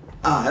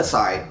 That's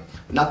alright.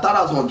 And I thought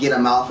I was gonna get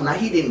him off, and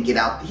he didn't get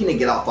out. He didn't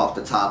get off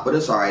the top, but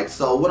it's all right.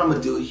 So what I'm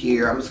gonna do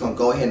here, I'm just gonna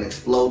go ahead and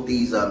explode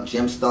these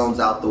gemstones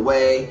out the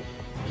way.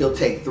 He'll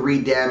take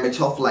 3 damage.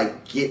 Hopefully, I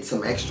get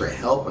some extra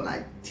help, and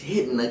I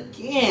didn't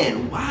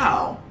again.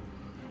 Wow.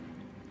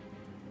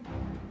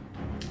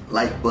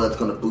 Lifeblood's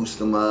gonna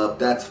boost him up.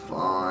 That's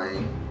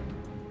fine.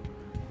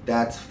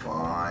 That's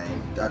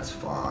fine. That's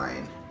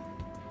fine.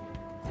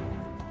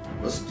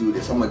 Let's do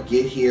this. I'm gonna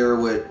get here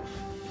with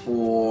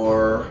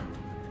 4.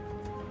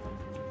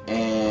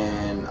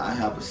 And I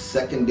have a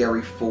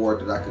secondary 4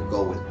 that I could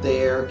go with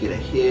there, get a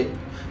hit.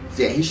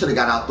 So yeah, he should have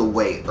got out the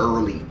way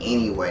early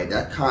anyway.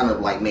 That kind of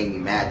like made me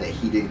mad that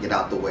he didn't get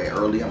out the way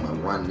early. I'm gonna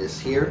run this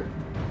here.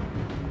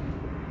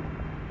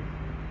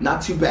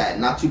 Not too bad,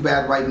 not too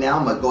bad right now.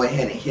 I'm gonna go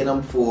ahead and hit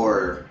him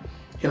for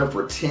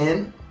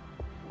 10.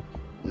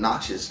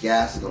 Noxious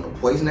gas is gonna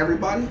poison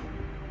everybody.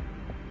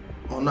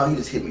 Oh no, he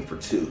just hit me for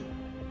 2.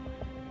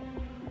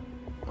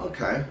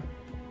 Okay.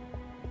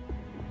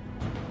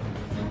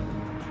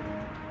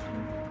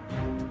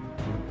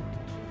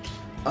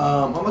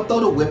 I'm gonna throw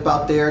the whip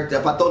out there.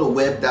 If I throw the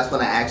whip, that's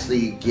gonna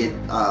actually get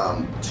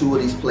 2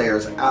 of these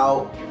players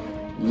out.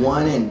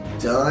 1 and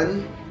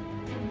done.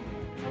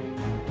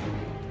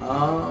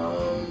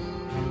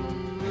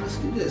 Let's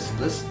do this.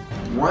 Let's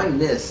run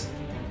this.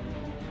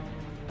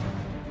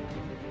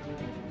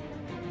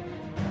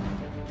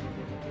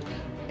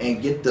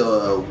 And get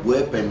the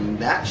whip, and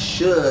that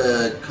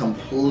should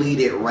complete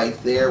it right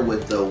there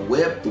with the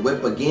whip. The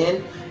whip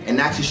again,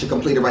 and actually should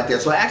complete it right there.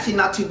 So actually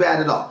not too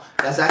bad at all.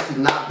 That's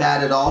actually not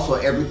bad at all. So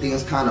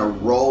everything's kind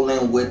of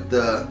rolling with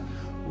the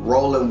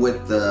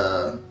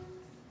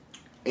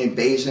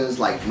invasions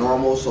like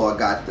normal. So I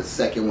got the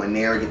second one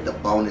there, get the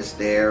bonus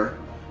there.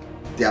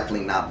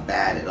 Definitely not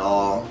bad at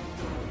all.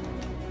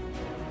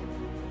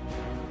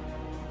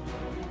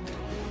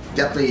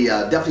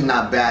 Definitely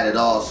not bad at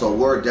all. So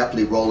we're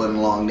definitely rolling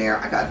along there.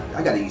 I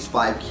got to use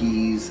 5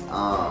 keys.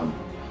 I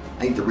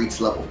need to reach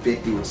level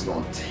 50, which is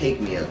gonna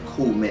take me a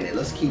cool minute.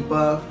 Let's keep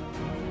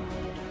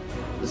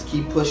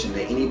pushing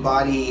it.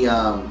 Anybody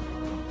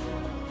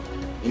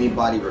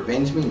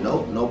revenge me?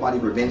 Nope, nobody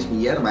revenged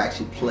me yet. I'm gonna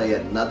actually play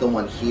another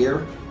one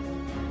here.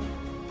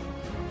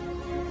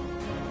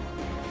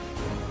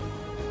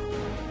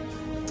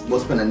 We'll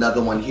spin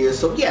another one here.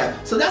 So yeah,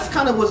 so that's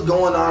kind of what's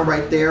going on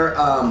right there.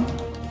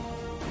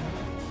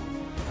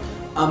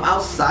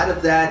 Outside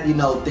of that, you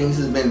know, things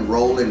has been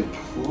rolling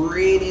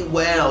pretty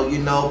well, you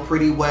know,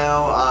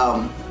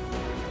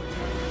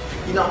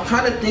 You know, I'm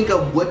trying to think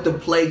of what to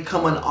play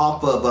coming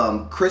off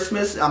of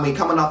Christmas. I mean,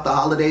 coming off the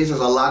holidays,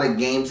 there's a lot of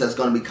games that's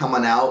going to be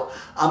coming out.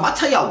 I'll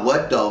tell y'all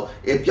what, though.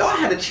 If y'all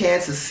had a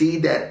chance to see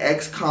that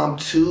XCOM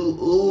 2,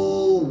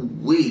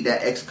 ooh-wee,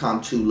 that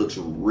XCOM 2 looks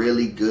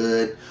really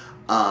good.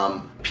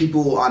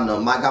 People on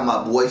I got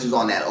my boys who's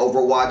on that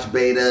Overwatch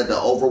beta. The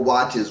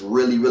Overwatch is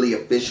really, really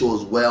official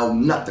as well.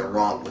 Nothing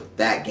wrong with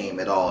that game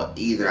at all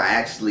either. I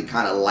actually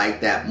kind of like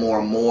that more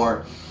and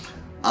more.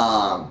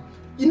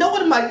 You know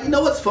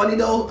what's funny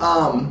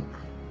though?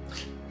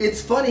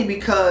 It's funny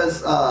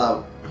because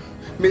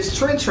Miss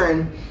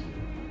Trin,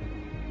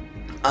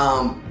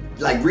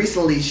 like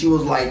recently she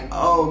was like,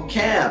 "Oh,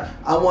 Cam,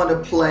 I want to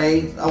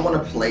play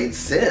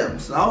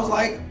Sims." And I was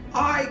like,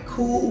 "Alright,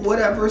 cool,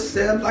 whatever,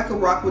 Sims, I can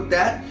rock with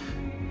that."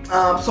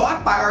 So I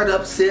fired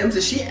up Sims,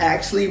 and she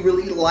actually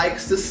really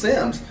likes the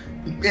Sims.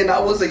 And I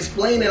was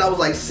explaining, I was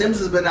like, Sims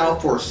has been out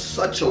for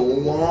such a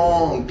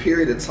long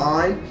period of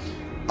time.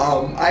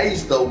 I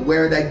used to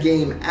wear that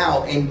game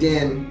out, and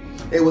then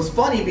it was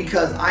funny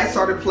because I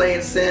started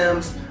playing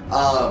Sims.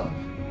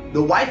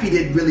 The wifey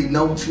didn't really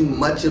know too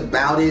much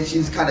about it. She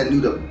just kind of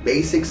knew the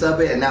basics of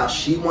it, and now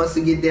she wants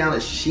to get down.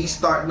 And she's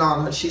starting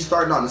on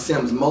the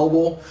Sims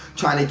Mobile,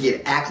 trying to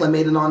get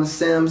acclimated on the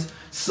Sims.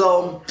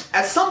 So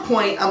at some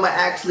point, I'm gonna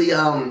actually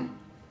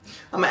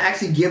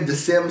give The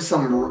Sims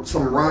some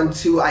run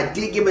too. I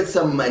did give it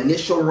some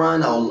initial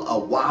run a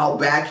while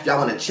back. If y'all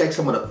want to check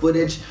some of the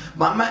footage,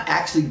 but I'm gonna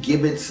actually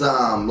give it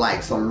some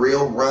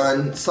real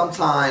run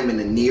sometime in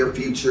the near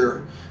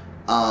future.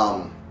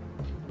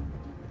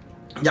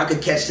 Y'all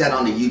can catch that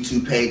on the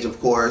YouTube page, of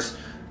course.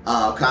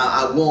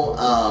 I won't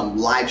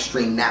live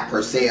stream that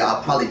per se.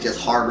 I'll probably just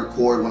hard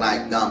record when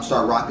I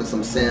start rocking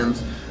some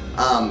Sims.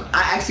 I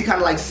actually kind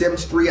of like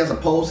Sims 3 as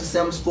opposed to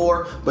Sims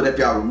 4, but if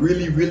y'all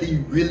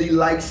really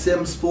like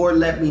Sims 4,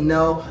 let me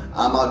know.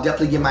 I'll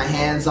definitely get my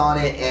hands on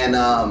it, and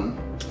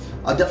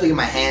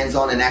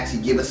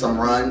actually give it some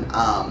run.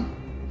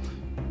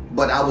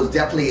 But I was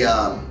definitely,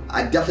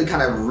 I definitely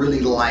kind of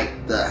really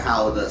like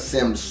how the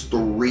Sims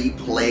 3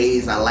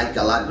 plays. I like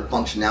a lot of the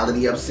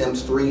functionality of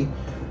Sims 3.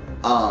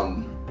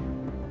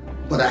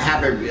 But I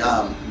haven't,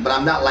 but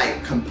I'm not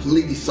like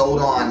completely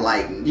sold on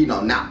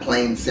not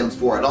playing Sims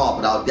 4 at all.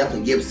 But I'll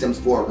definitely give Sims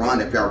 4 a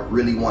run if y'all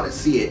really want to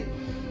see it.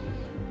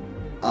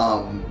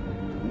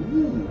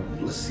 Ooh,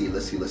 let's see. I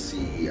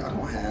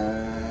don't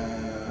have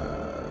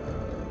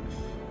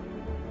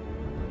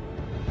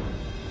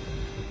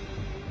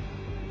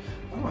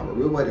a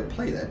real way to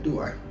play that, do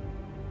I?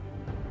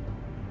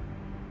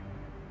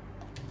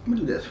 I'm gonna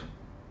do this.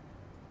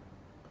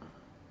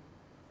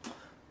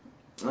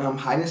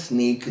 Hide and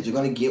sneak, because you're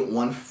gonna get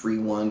one free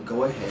one.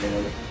 Go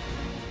ahead.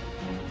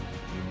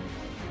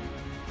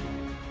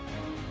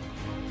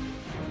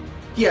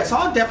 Yeah, so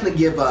I'll definitely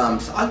give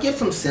I'll give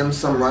some Sims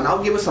some run.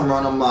 I'll give it some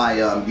run on my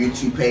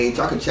YouTube page.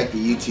 Y'all can check the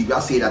YouTube.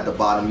 Y'all see it at the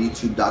bottom,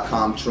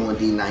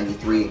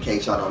 youtube.com/TrueandD93 in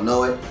case y'all don't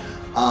know it.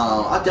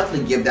 I'll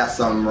definitely give that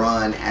some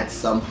run at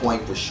some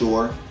point for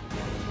sure.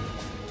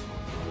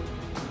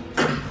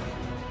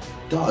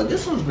 Dog,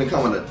 this one's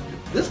becoming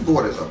this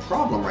board is a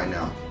problem right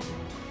now.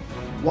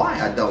 Why?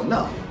 I don't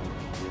know.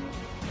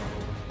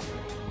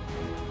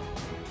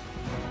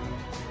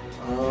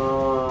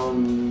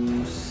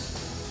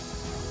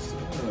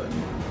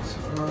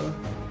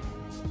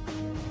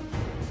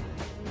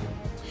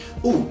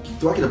 Ooh,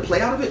 do I get a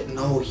play out of it?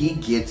 No, he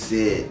gets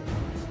it.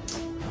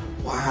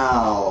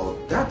 Wow,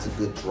 that's a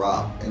good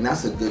drop, and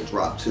that's a good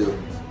drop too.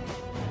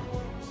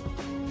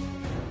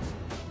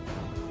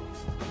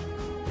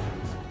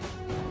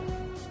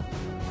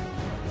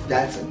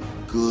 That's a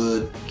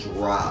good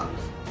drop.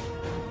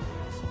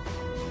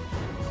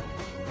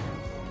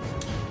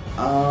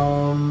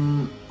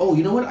 Oh,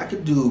 you know what? I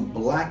could do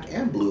black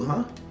and blue,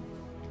 huh?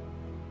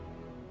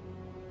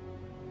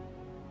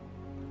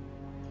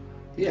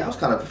 Yeah, that was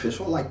kind of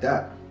official. I like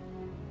that.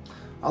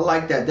 I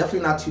like that.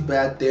 Definitely not too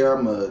bad there.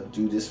 I'm gonna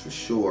do this for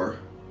sure.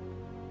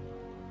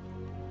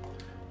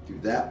 Do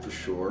that for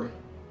sure.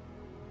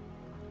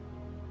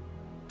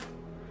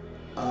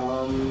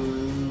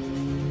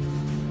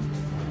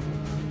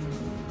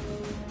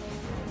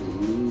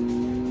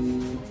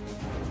 Blue.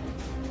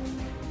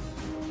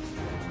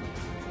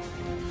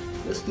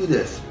 Let's do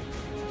this.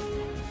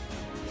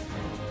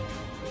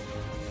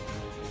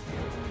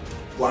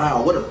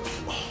 Wow, what a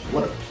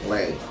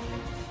play.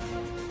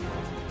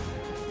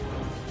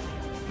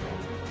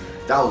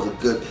 That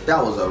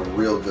was a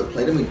real good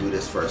play. Let me do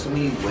this first. Let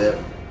me whip.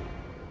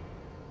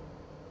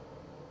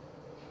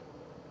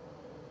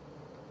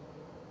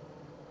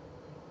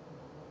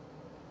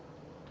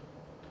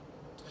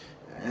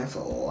 That's a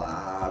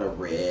lot of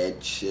red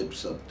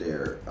chips up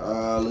there.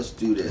 Let's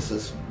do this.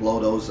 Let's blow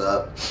those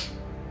up.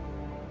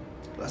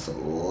 That's a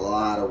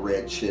lot of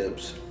red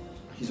chips.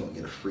 He's gonna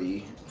get a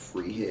free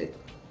hit.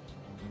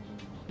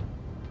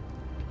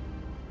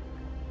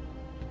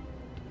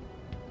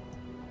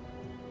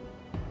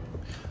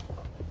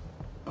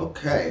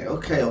 Okay.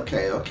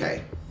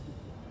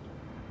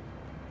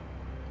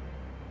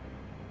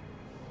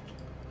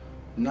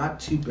 Not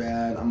too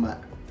bad.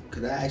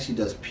 Cause that actually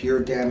does pure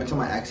damage. I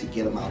might actually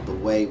get him out the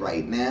way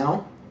right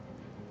now.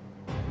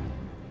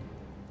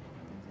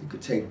 You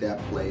could take that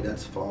play,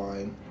 that's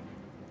fine.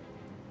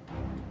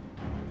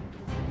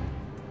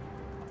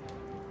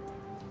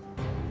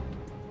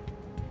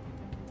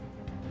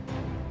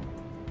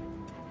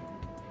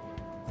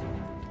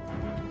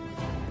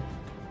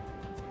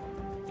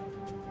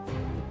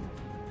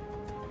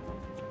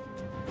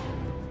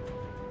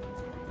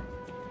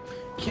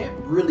 He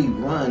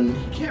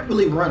can't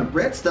really run.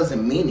 Reds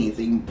doesn't mean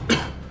anything.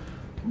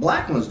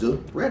 Black ones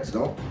do. Reds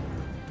don't.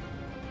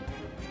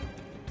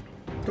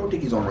 Don't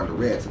think he's gonna run the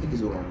reds. I think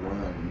he's gonna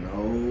run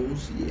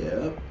those.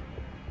 Yeah.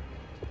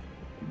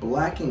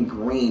 Black and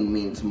green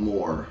means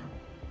more.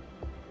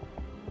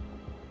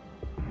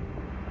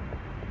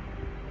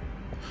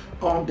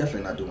 Oh, I'm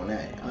definitely not doing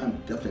that. I'm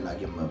definitely not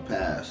giving him a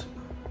pass.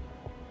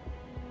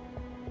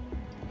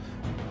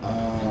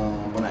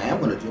 What I am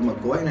gonna do, I'm gonna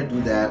go ahead and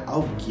do that.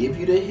 I'll give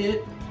you the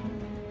hit.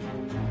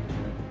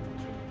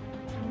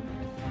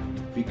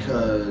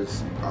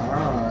 Because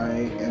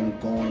I am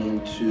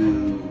going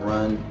to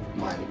run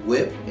my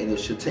whip, and it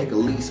should take at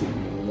least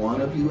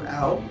one of you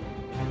out.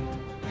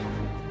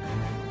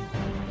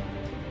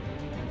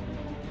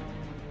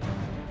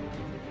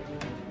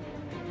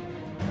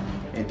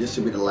 And this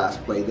should be the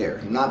last play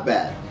there. Not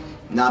bad.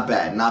 Not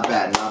bad, not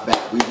bad, not bad.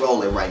 We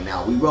rolling right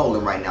now. We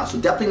rolling right now. So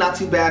definitely not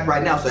too bad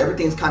right now. So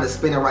everything's kind of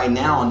spinning right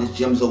now on this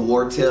Gems of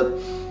War tip.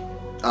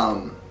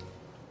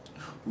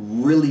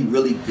 Really,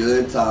 really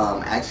good.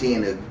 Actually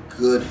in a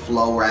good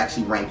flow. We're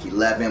actually ranked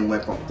 11.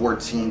 Went from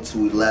 14 to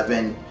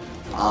 11.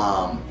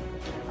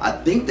 I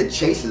think the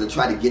chase is to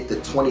try to get the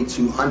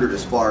 2200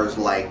 as far as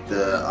like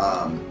the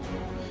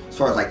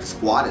the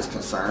squad is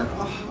concerned.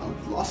 Oh,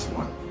 I lost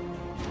one.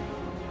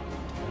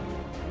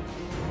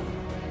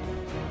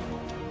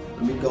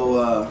 Let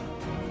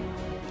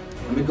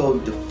me go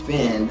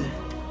defend.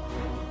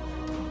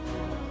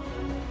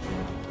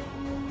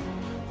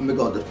 Let me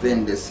go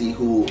defend to see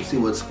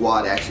what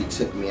squad actually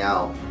took me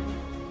out.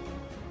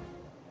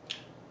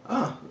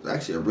 Ah, it's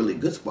actually a really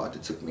good squad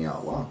that took me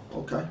out. Wow,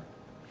 okay.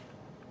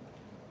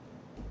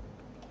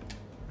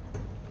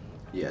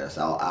 Yeah, that's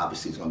how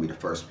obviously it's gonna be the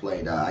first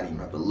play. I didn't even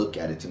have to look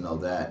at it to know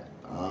that.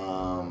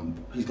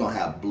 He's gonna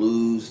have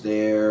blues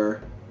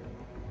there.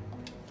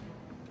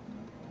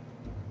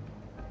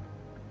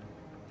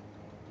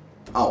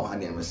 Oh, I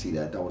didn't even see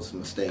that. That was a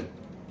mistake.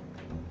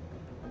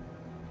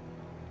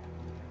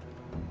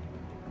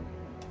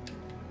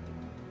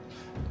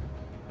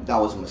 That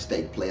was a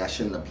mistake play. I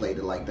shouldn't have played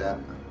it like that.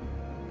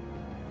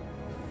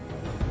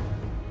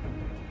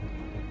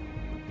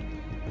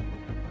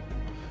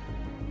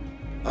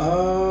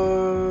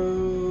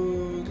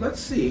 Let's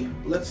see.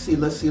 Let's do.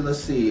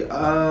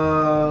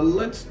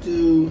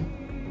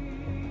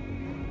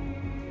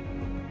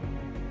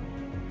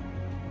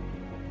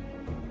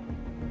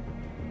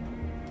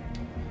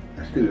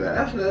 Do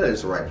that. That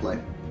is the right play.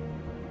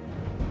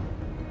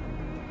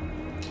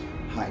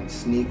 Hide and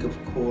sneak, of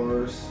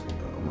course.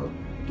 I'm gonna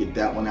get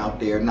that one out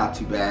there. Not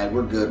too bad.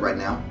 We're good right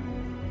now.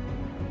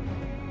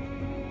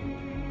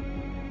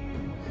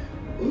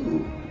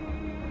 Ooh.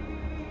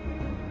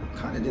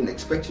 Kind of didn't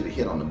expect you to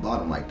hit on the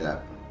bottom like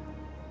that.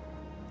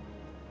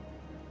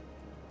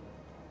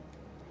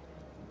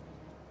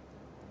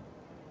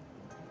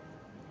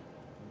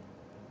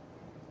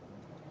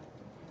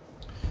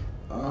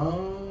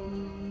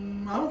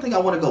 I don't think I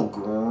want to go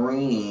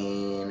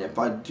green. If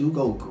I do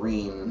go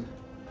green,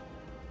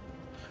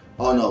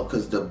 oh no,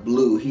 because the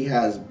blue, he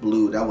has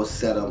blue. That was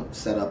set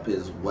up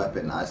his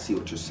weapon. I see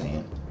what you're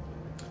saying.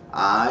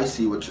 I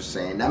see what you're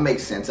saying. That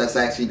makes sense. That's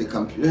actually the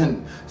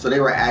computer. So they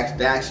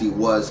actually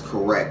was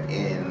correct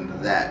in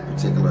that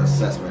particular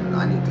assessment. And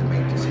I need to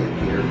make this hit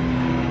here.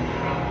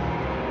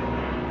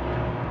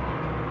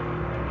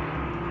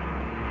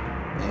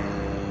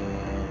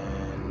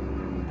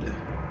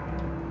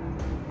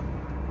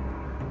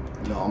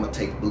 No, I'm gonna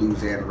take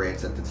blues and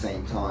reds at the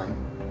same time.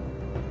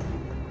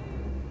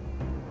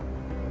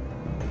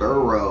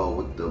 Burrow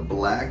with the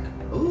black.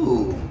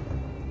 Ooh.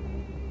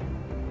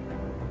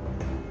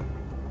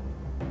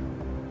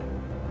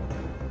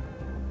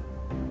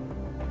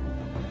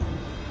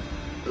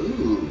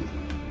 Ooh.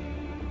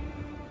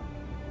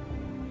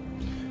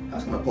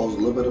 That's gonna pose a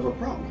little bit of a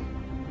problem.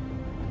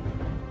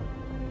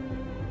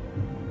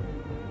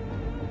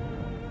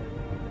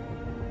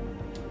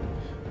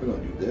 We're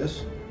gonna do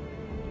this.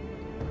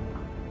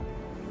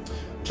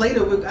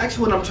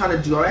 Actually, what I'm trying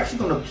to do, I'm actually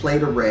going to play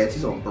the reds.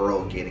 He's on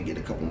Burrow again and get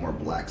a couple more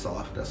blacks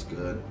off. That's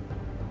good.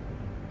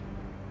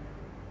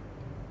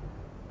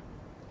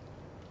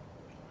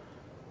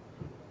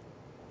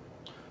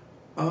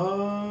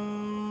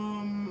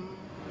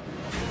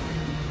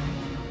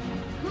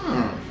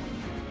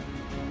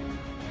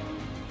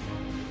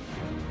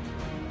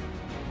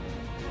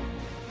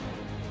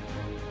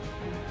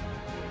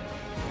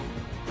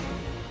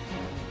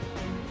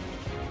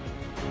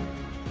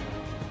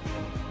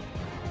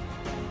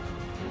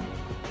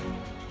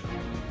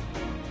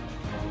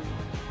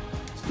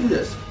 Do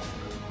this.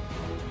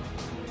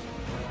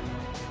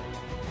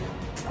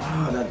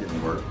 Ah, that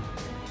didn't work.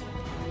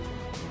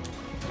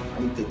 I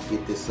need to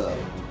get this up.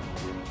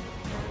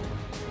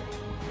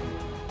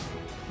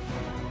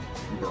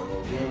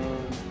 Burrow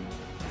again.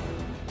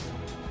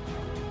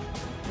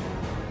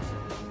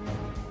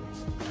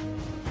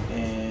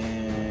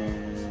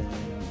 And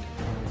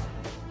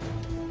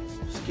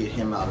just get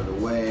him out of the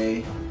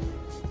way.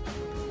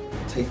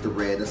 Take the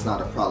red. That's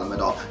not a problem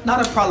at all.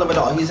 Not a problem at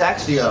all. He's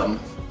actually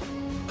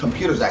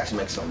computers actually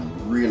make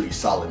some really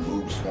solid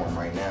moves for him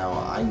right now.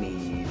 I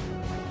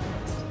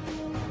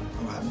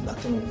have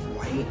nothing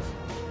white.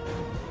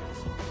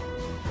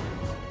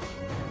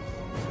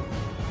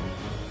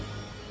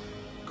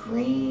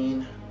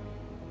 Green.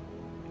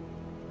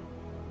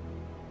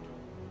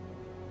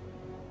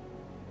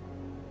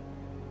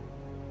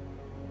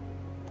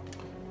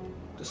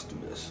 Let's do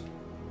this.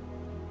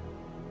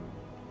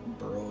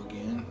 Burrow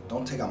again.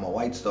 Don't take out my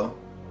whites though.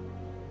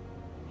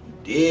 He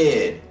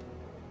did.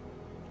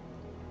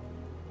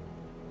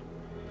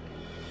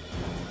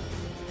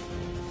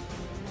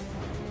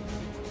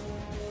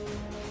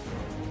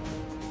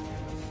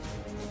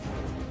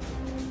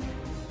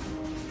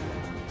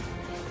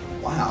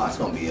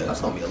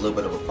 that's gonna be a little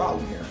bit of a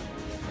problem here.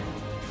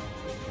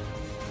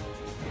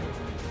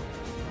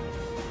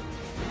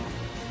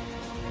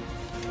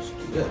 Let's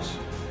do this.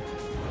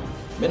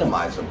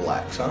 Minimize the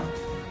blacks, huh?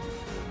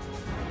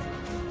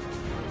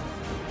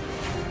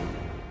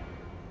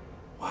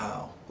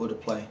 Wow, what a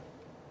play.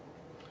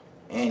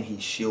 And he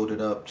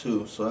shielded up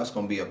too, so that's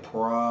gonna be a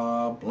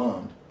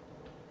problem.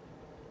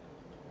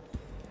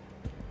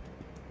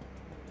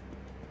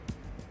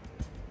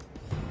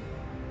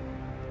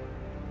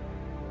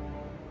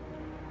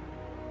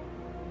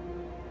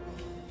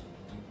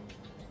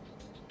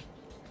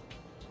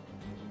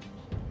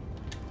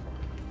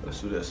 Let's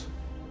do this.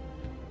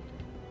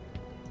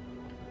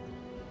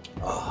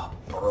 Oh,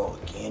 burrow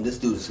again. This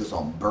dude is just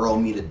gonna burrow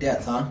me to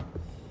death, huh?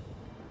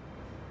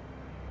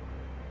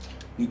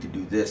 Need to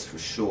do this for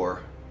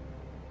sure.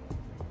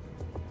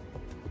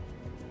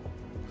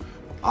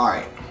 All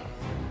right.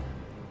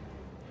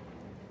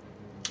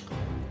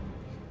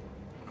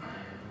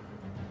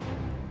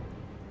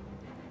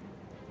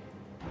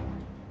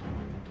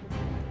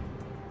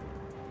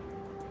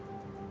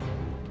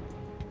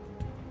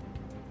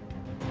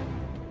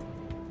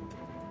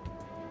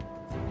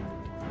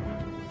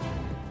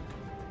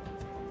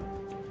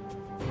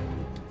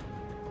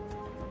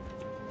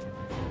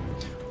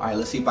 All right,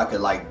 let's see if I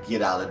could like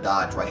get out of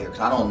dodge right here,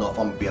 because I don't know if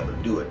I'm gonna be able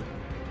to do it.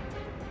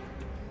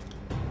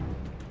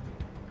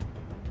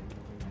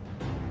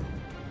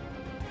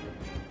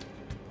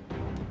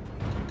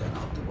 Get that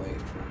out the way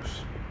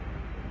first.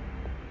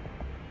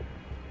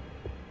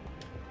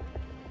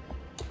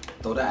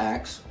 Throw the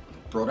axe.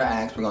 Throw the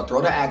axe. We're gonna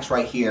throw the axe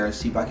right here and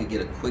see if I could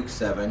get a quick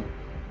 7.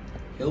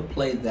 He'll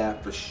play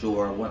that for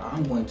sure. What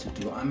I'm going to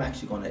do, I'm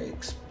actually gonna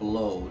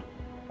explode.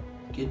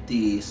 Get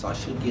these, so I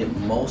should get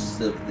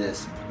most of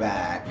this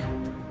back.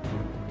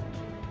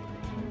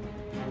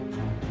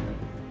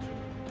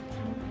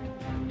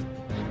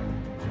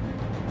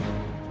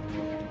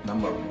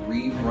 I'm gonna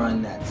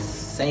rerun that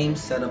same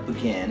setup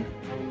again.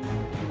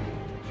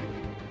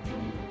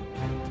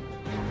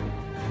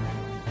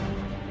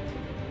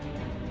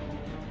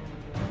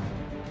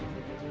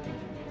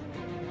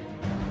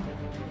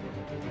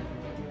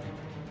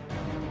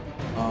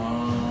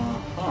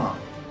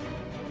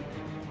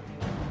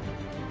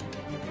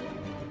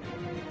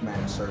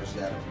 Mana search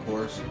that, of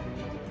course.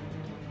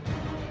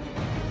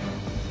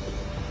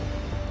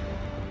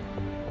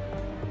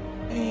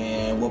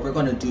 And what we're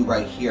gonna do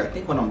right here, I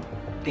think what I'm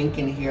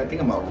thinking here, I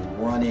think I'm gonna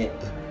run it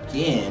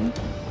again.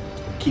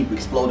 Keep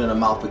exploding the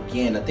mouth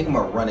again. I think I'm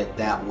gonna run it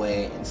that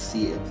way and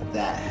see if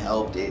that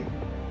helped. It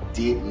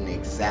didn't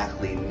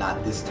exactly,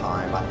 not this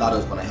time. I thought it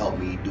was gonna help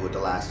me do it the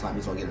last time.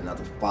 He's gonna get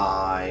another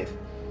 5.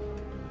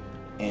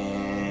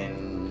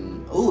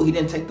 And, oh, he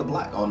didn't take the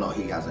black. Oh no,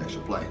 he has an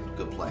extra play.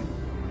 Good play.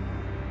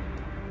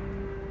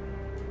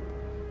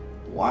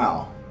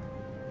 Wow.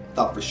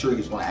 Thought for sure he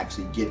was going to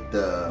actually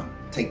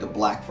take the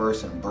black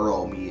first and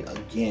burrow me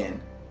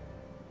again.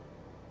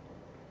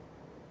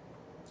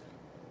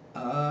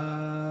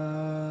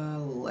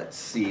 Let's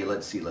see.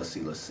 Let's do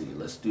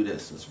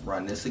this. Let's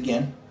run this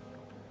again.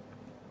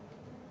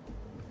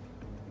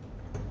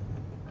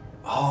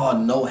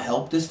 Oh, no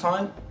help this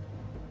time?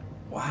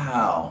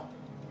 Wow.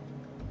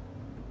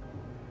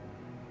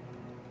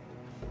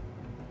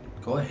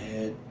 Go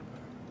ahead.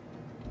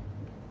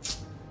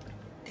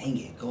 Dang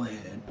it, go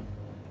ahead.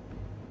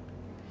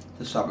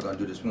 This is how we're gonna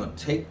do this. We're gonna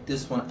take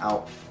this one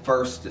out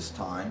first this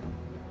time.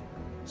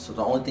 So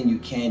the only thing you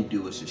can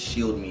do is just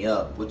shield me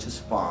up, which is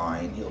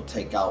fine. He'll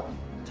take out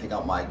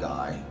my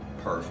guy.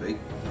 Perfect.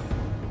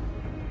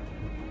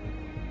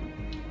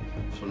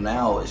 So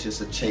now it's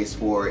just a chase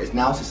for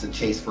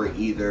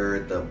either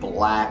the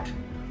black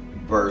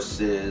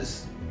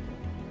versus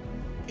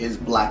his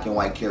black and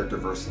white character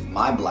versus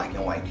my black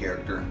and white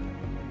character.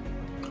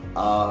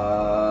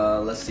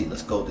 Let's see,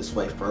 let's go this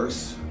way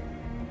first.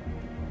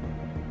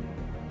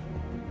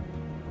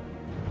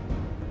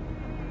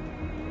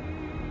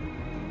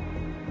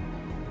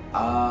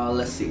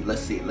 Let's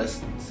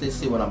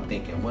see what I'm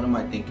thinking. What am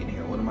I thinking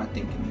here?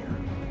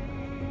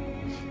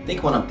 I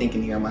think what I'm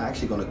thinking here, I'm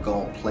actually going to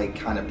go and play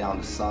kind of down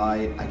the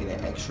side. I get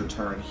an extra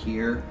turn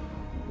here,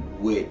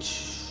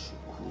 which,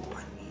 ooh,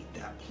 I need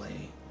that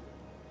play.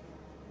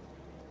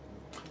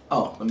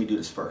 Oh, let me do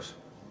this first.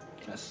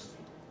 That's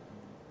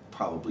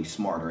probably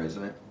smarter,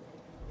 isn't it?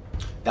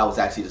 That was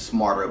actually the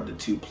smarter of the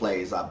two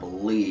plays, I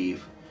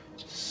believe.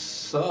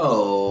 So,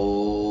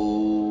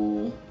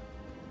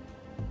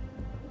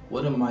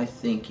 what am I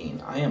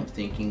thinking? I am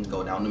thinking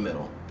go down the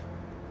middle.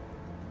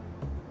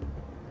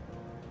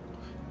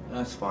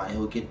 That's fine,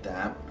 he'll get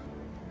that.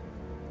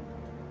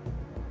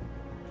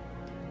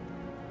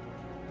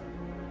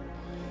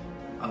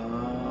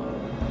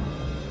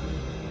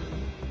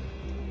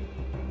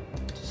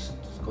 Just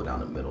go down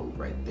the middle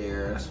right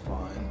there, that's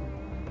fine.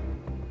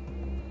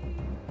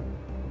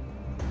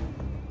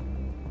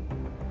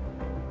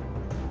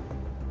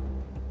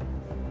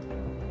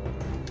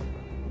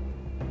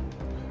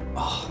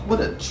 Oh, what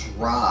a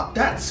drop.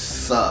 That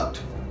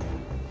sucked.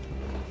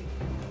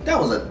 That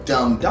was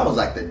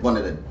like one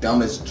of the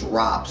dumbest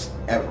drops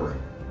ever.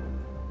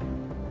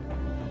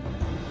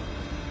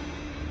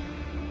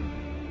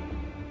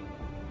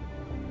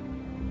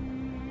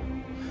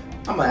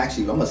 I'm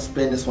gonna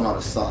spin this one on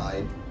the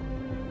side.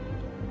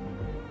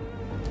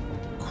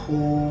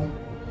 Cool.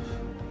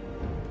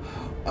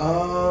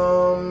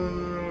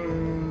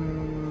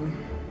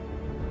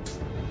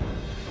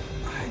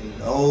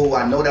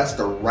 I know that's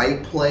the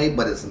right play,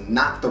 but it's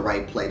not the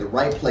right play. The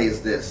right play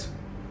is this.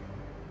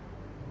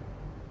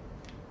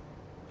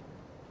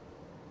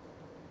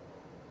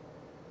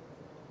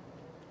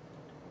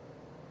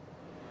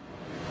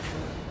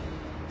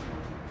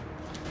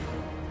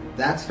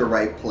 That's the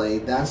right play.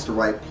 That's the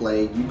right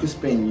play. You can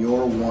spin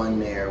your one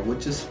there,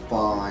 which is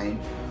fine.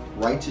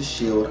 Righteous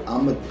Shield.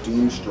 I'm a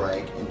Doom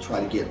Strike and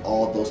try to get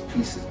all those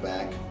pieces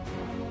back.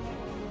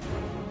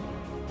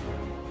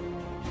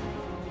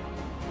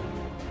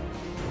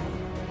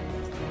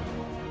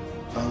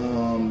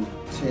 Um,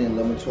 10,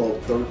 11,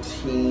 12,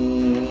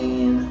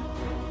 13.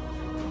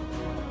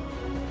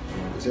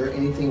 Is there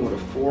anything with a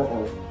 4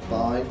 or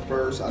 5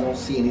 first? I don't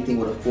see anything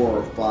with a 4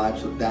 or 5,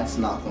 so that's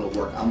not going to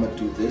work. I'm going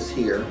to do this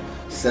here.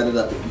 Set it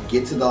up. If he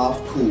gets it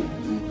off, cool.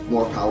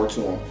 More power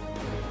to him.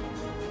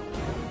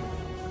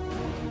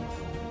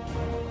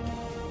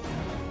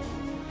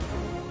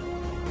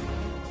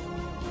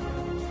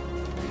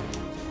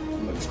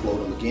 I'm going to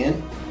explode him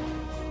again.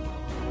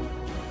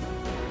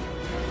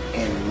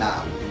 And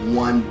not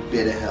one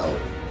bit of help.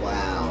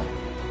 Wow.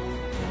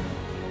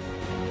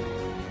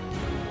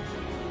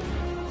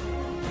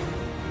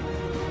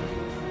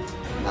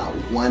 Not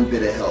one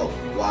bit of help.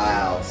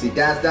 Wow. See,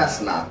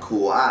 that's not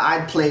cool.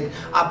 I played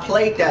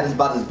that as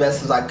about as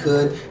best as I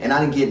could, and I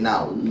didn't get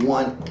not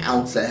 1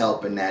 ounce of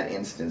help in that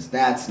instance.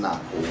 That's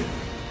not cool.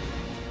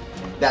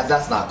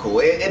 That's not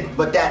cool.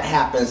 But that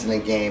happens in the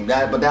game.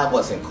 But that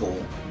wasn't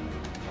cool.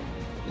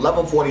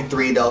 Level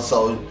 43 though,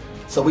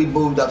 so we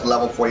moved up to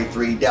level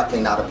 43.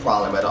 Definitely not a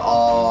problem at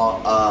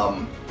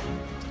all.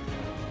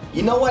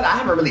 You know what? I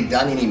haven't really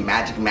done any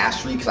Magic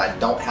Mastery because I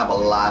don't have a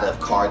lot of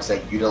cards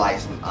that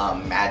utilize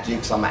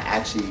Magic, so I'm going to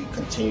actually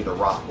continue to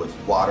rock with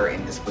Water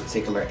in this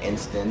particular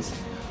instance.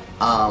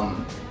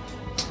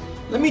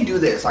 Let me do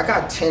this. I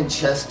got 10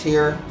 chests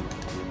here.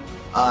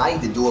 I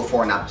need to do it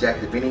for an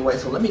objective anyway,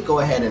 so let me go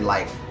ahead and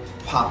like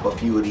pop a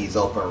few of these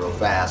open real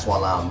fast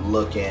while I'm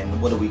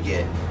looking. What do we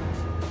get?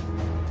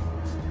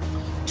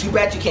 Too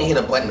bad you can't hit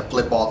a button to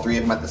flip all 3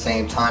 of them at the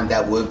same time.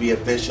 That would be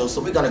official.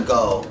 So we're going to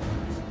go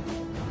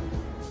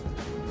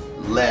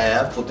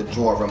left with the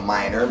Dwarven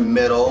Miner,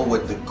 middle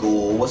with the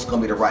Ghoul. What's going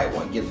to be the right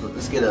one?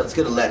 Let's get a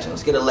legend.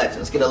 Let's get a legend.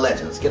 Let's get a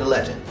legend. Let's get a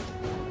legend.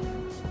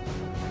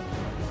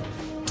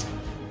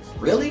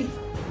 Really?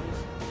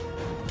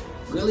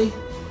 Really?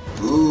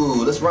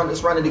 Ooh, let's run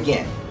it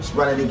again. Let's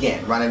run it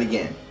again. Run it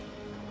again.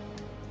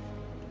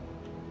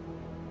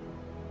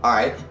 All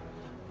right.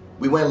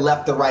 We went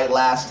left to right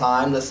last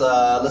time. Let's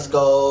go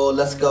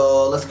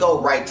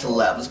right to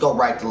left. Let's go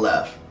right to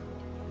left.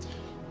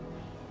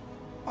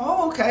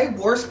 Oh, okay.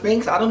 War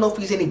Sphinx. I don't know if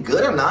he's any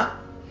good or not.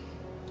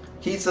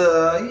 He's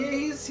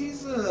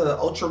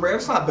ultra rare.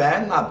 It's not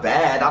bad. Not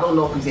bad. I don't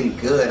know if he's any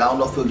good. I don't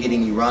know if he'll get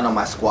any run on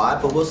my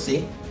squad, but we'll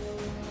see.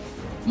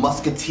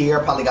 Musketeer.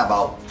 Probably got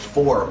about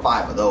 4 or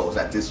 5 of those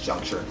at this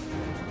juncture.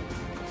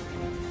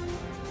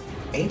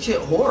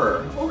 Ancient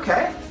Horror.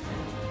 Okay.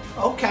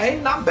 Okay,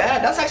 not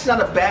bad. That's actually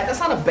not a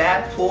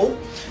bad pull.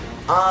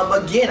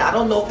 Again, I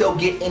don't know if they'll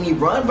get any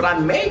run, but I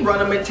may run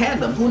them in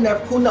tandem. Who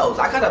knows?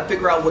 I gotta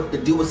figure out what to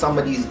do with some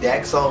of these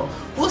decks, so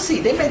we'll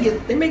see. They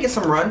may get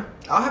some run.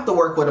 I'll have to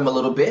work with them a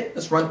little bit.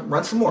 Let's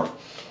run some more.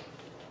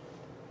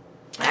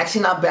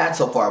 Actually, not bad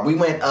so far. We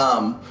went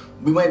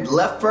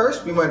left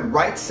first. We went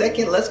right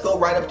second. Let's go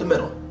right up the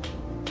middle.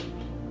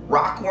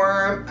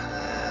 Rockworm.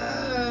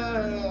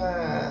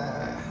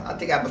 I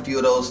think I have a few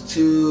of those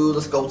too.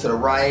 Let's go to the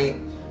right.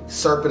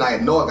 Serpent, I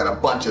know I got a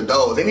bunch of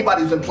those.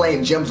 Anybody who's been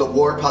playing Gems of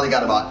War probably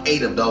got about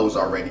 8 of those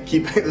already.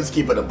 Let's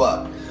keep it a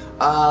buck.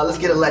 Let's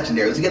get a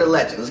legendary. Let's get a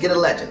legend. Let's get a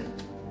legend.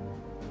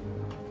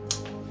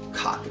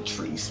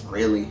 Cockatrice,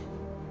 really?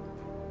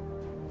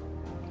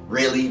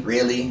 Really?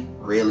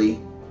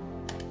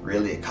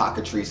 A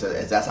Cockatrice?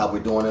 That's how we're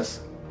doing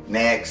this?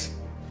 Next.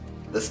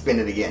 Let's spin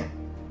it again.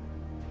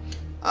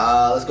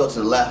 Let's go to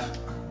the left.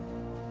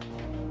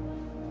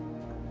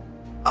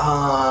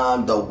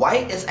 The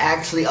white is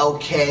actually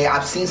okay.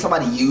 I've seen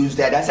somebody use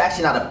that. That's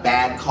actually not a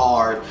bad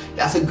card.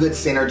 That's a good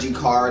synergy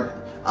card,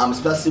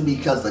 especially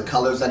because the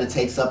colors that it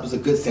takes up is a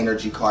good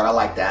synergy card. I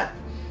like that.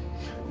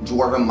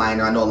 Dwarven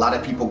Miner. I know a lot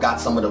of people got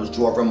some of those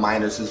Dwarven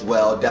Miners as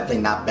well.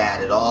 Definitely not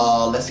bad at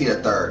all. Let's see the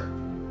third.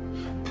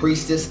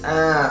 Priestess.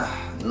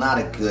 That's not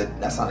a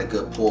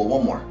good pull.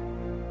 One more.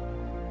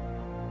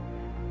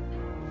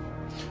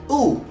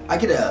 Ooh, I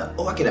get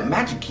a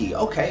magic key.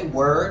 Okay,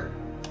 word.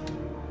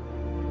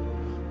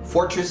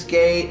 Fortress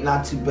Gate,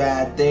 not too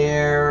bad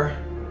there.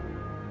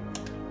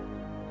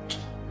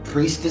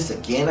 Priestess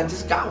again, I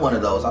just got one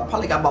of those. I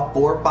probably got about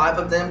 4 or 5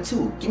 of them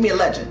too. Give me a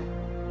legend.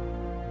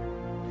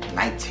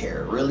 Night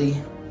Terror,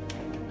 really?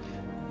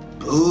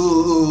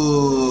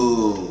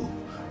 Boo.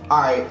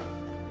 Alright.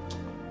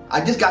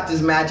 I just got this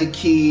magic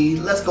key.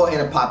 Let's go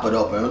ahead and pop it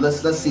open.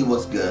 Let's see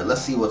what's good.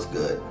 Let's see what's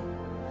good.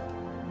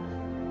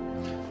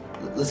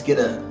 Let's get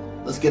a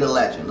Let's get a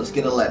legend. Let's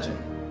get a legend.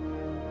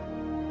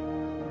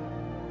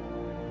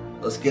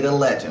 Let's get a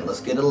legend.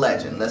 Let's get a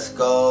legend. Let's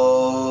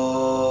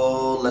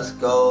go. Let's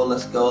go.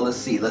 Let's go. Let's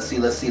see. Let's see.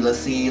 Let's see. Let's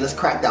see. Let's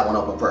crack that one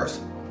open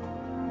first.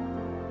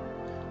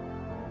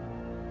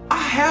 I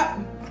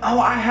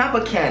have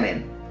a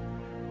cannon.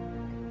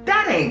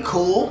 That ain't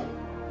cool.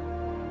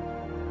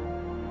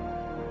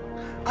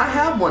 I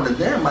have one of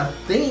them, I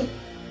think.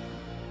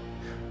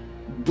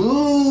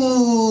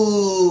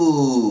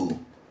 Boo.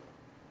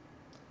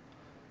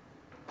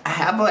 I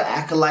have an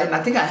Acolyte, and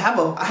I think I have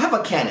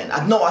a cannon.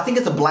 I think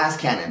it's a blast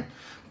cannon.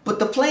 But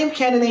the flame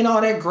cannon ain't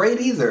all that great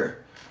either.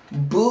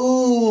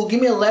 Boo. Give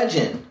me a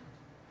legend.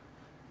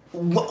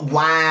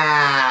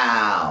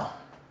 Wow.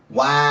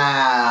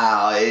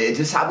 Wow. Is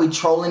this how we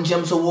trolling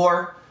Gems of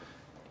War?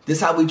 This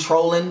how we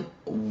trolling?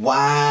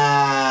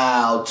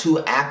 Wow.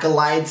 2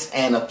 Acolytes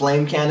and a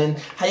flame cannon.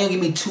 How you gonna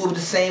give me 2 of the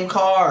same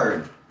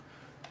card?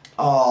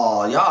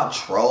 Oh, y'all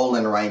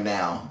trolling right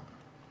now.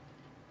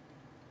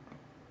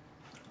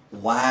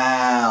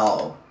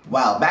 Wow.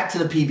 Wow. Back to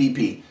the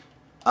PvP.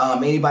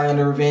 Anybody on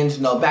the Revenge?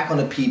 No, back on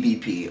the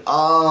PvP.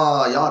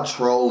 Oh, y'all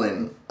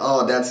trolling.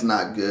 Oh, that's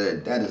not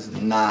good. That is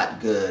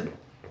not good.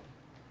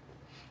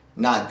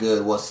 Not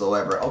good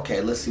whatsoever.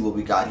 Okay, let's see what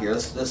we got here.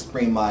 Let's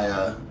bring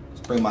my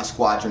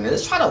squadron in.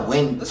 Let's try to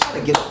win. Let's try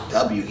to get a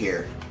W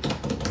here.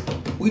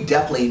 We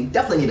definitely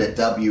need a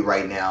W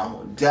right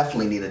now.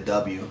 Definitely need a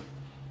W.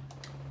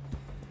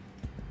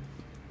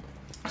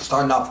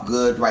 Starting off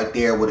good right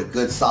there with a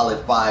good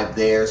solid 5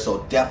 there.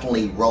 So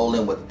definitely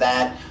rolling with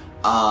that.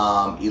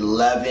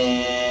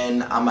 11.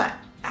 No,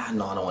 I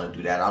don't want to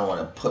do that. I don't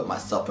want to put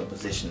myself in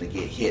position to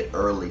get hit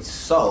early.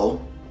 So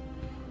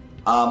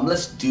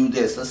let's do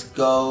this. Let's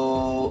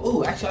go.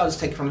 Ooh, actually, I'll just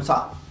take it from the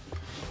top.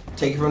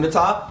 Take it from the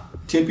top.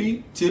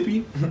 Tippy.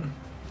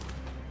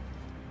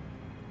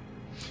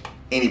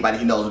 Anybody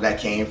who knows where that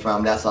came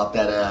from, that's off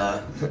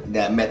that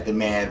that Method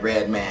Man,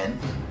 Red Man.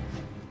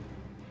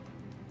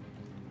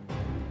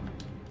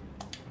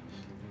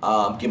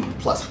 Give him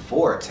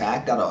 +4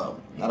 attack.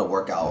 That'll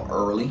work out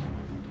early.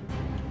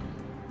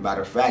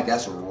 Matter of fact,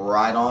 that's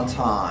right on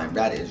time.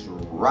 That is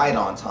right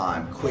on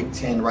time. Quick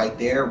 10 right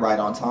there, right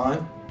on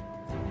time.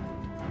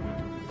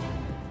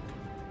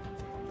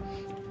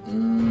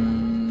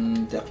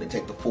 Definitely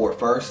take the 4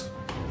 first.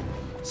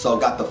 So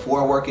got the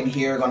 4 working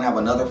here. Gonna have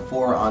another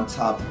 4 on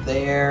top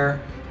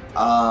there.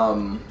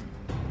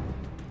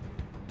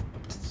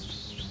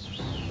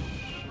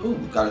 Ooh,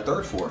 got a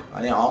third 4.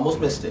 I almost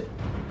missed it.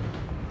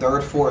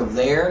 Third 4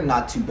 there,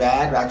 not too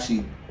bad.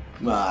 Actually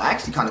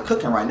kind of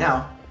cooking right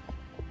now.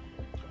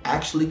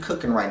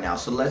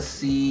 So let's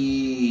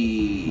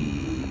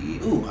see.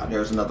 Ooh,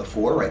 there's another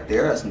 4 right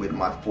there. That's gonna be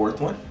my 4th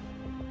one.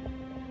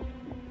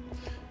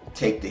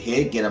 Take the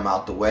hit, get him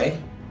out the way.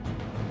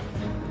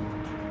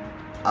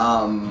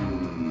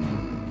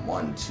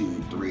 1,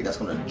 2, 3. That's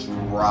gonna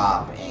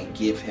drop and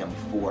give him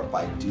 4 if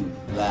I do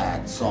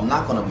that. So I'm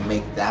not gonna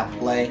make that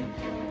play.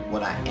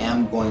 What I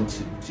am going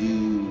to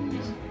do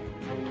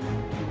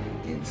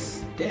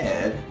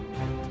instead,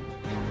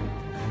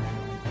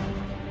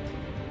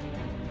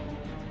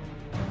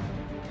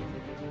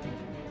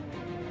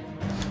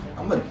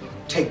 I'm gonna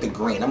take the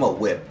green. I'm gonna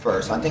whip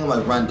first. I think I'm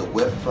gonna run the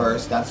whip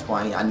first. That's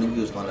fine. I knew he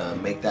was gonna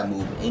make that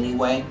move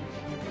anyway.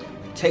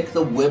 Take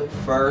the whip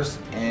first,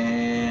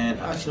 and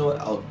actually, you know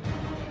what? I'll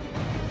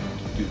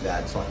do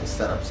that so I can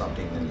set up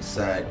something in a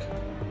sec.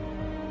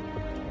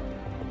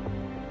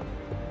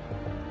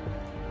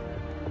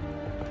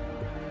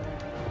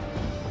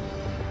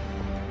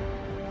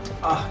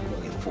 You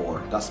only get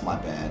 4. That's my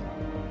bad.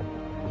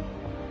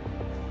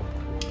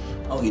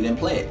 Oh, he didn't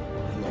play it.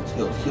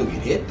 He'll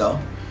get hit though,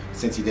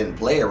 since he didn't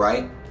play it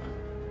right.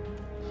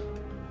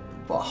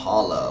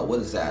 Valhalla, what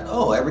is that?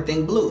 Oh,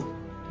 everything blue.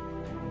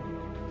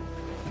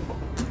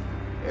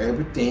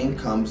 Everything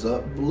comes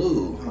up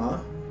blue, huh?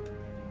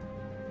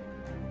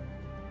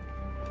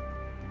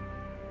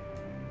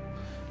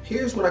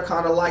 Here's what I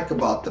kind of like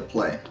about the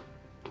play.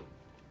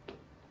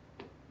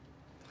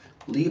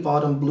 Leave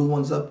all them blue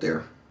ones up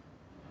there.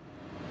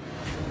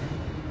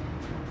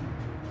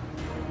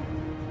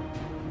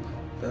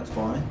 That's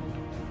fine.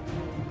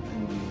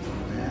 And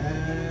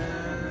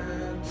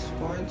that's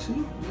fine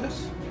too,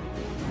 yes.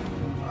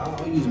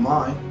 I'll use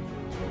mine.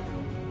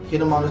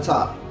 Hit him on the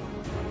top.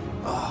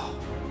 Oh.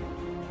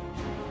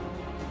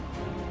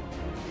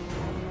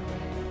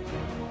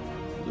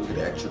 Look at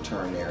the extra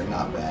turn there,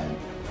 not bad.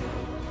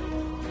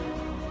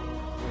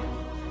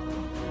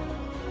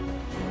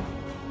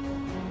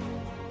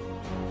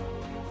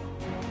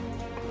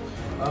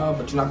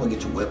 But you're not gonna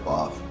get your whip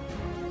off.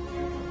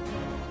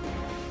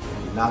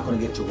 You're not gonna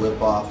get your whip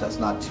off. That's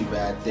not too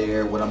bad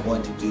there. What I'm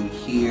going to do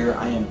here,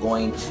 I am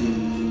going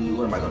to.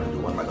 What am I gonna do?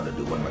 What am I gonna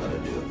do? What am I gonna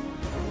do?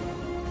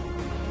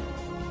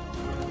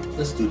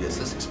 Let's do this.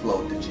 Let's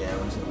explode the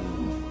gems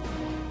and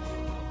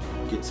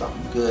get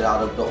something good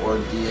out of the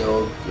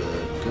ordeal.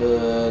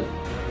 Good.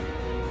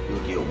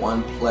 You'll get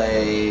 1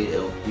 play.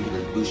 You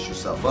can boost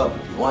yourself up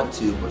if you want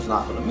to, but it's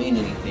not gonna mean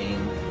anything.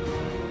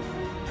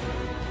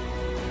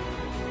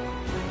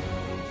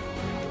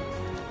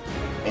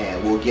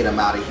 and we'll get him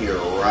out of here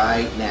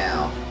right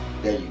now.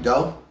 There you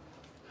go.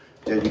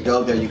 There you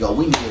go. There you go.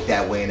 We needed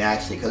that win,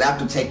 actually, because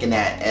after taking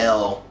that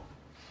L,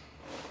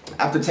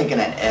 I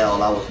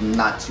was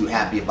not too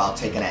happy about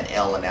taking that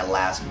L in that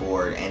last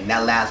board, and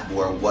that last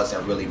board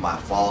wasn't really my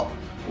fault.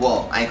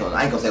 Well, I ain't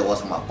gonna say it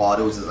wasn't my fault.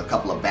 It was just a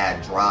couple of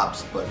bad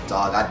drops, but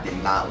dog, I did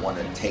not want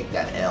to take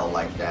that L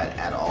like that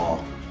at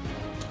all.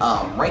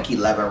 Rank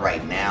 11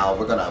 right now.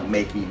 We're gonna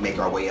make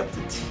our way up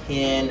to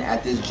 10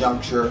 at this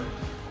juncture.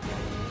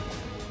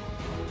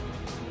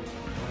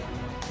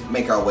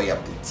 Make our way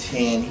up to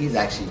 10. He's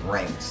actually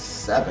ranked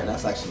 7.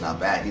 That's actually not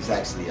bad. He's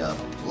actually a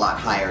lot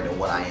higher than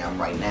what I am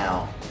right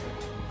now.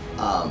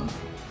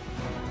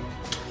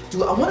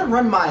 Dude, I want to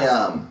run my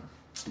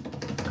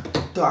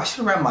dude, I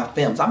should run my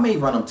films. I may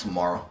run them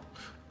tomorrow.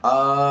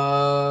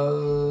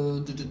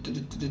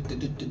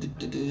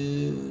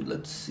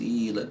 Let's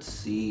see.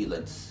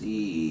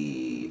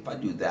 If I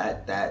do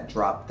that,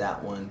 drop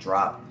that one,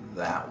 drop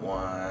that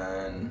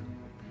one.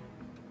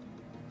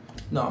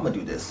 No, I'm gonna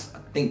do this. I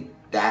think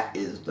that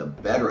is the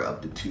better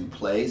of the two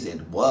plays.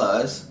 It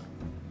was.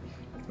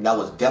 That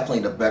was definitely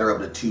the better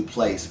of the two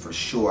plays for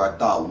sure. I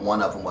thought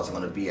one of them wasn't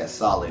going to be as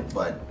solid,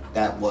 but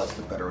that was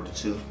the better of the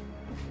two.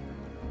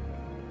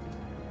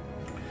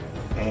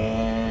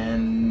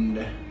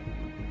 And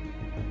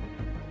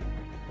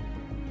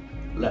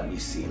let me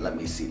see. I'm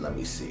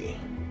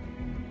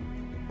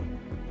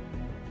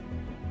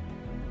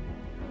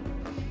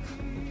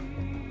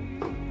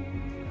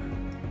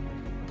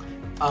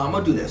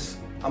gonna do this.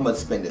 I'm gonna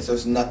spin this.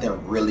 There's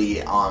nothing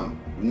really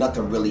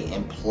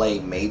in play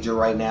major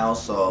right now,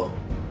 so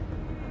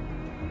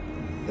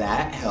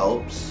that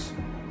helps.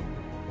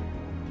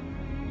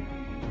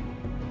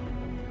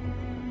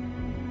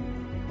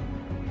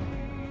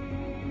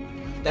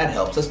 That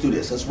helps. Let's do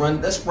this. Let's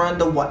run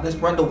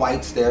the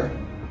whites there.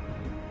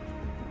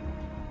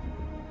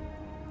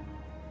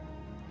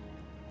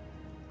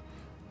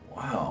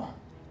 Wow.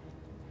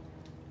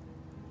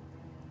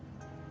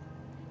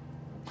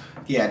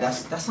 Yeah,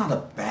 that's not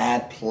a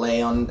bad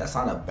play on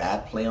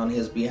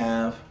his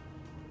behalf.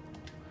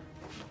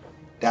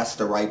 That's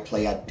the right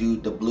play.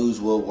 The blues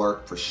will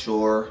work for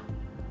sure.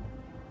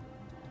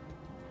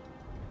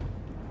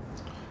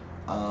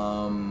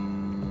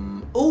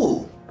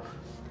 Ooh,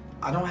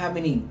 I don't have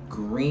any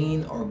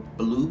green or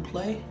blue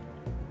play.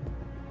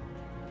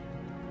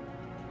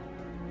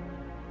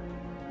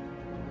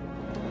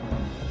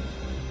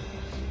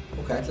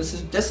 Okay, this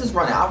is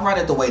running. I'll run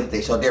it the way that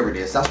they show. There it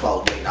is. That's what I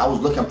was waiting. I was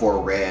looking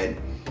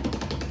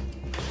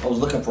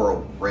for a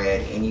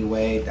red.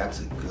 Anyway. That's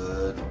a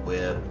good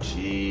whip.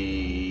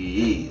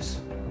 Jeez.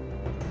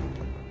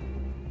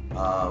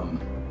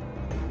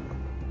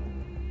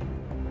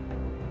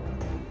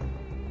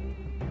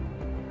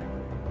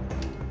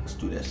 Let's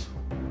do this.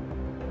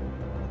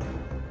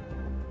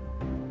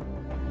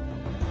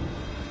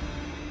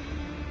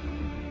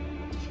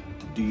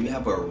 Do you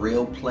have a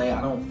real play?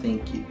 I don't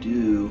think you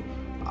do.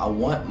 I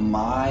want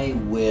my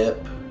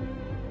whip.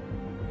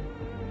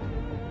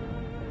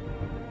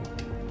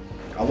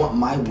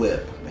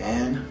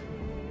 Man.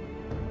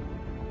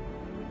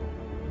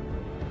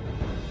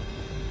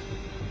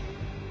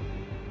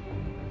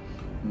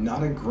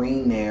 Not a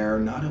green there,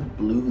 not a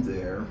blue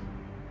there.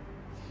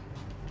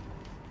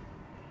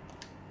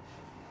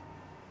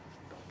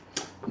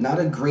 Not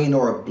a green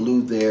or a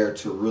blue there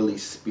to really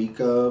speak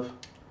of.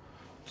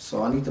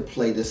 So I need to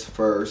play this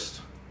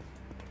first.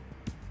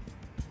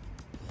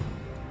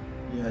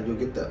 Yeah, you'll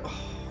get get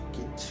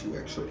 2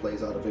 extra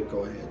plays out of it.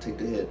 Go ahead, take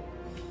the hit.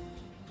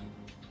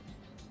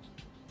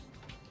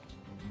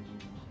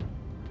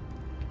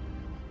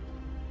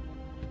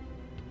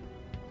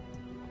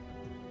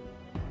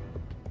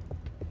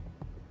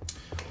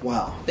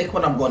 Wow, I think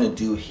what I'm going to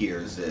do here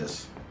is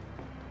this.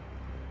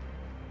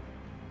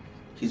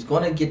 He's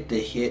going to get the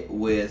hit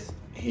with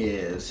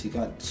his, he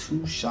got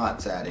 2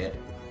 shots at it.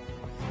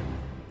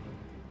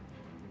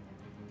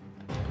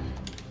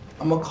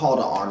 I'm going to call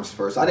the arms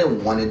first. I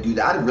didn't want to do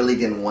that. I really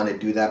didn't want to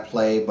do that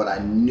play, but I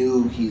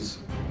knew he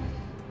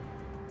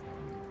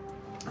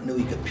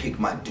could pick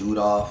my dude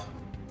off.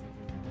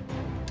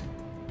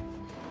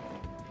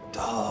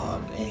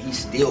 Dog, and he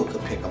still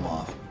could pick him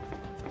off.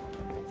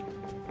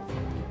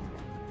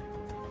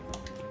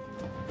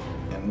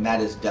 And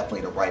that is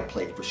definitely the right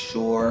play for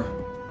sure.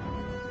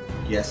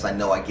 Yes, I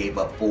know I gave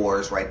up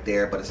 4s right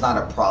there, but it's not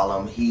a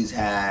problem. He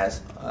has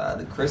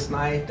the Chris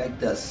Knight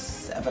that does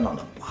 7 on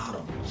the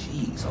bottom.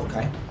 Jeez,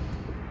 okay.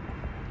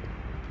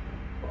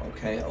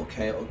 Okay.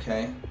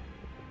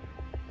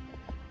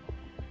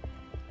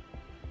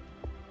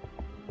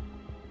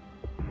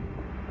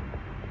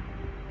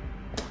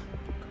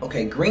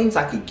 Okay, greens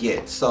I could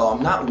get, so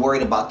I'm not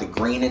worried about the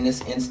green in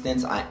this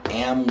instance. I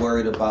am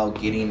worried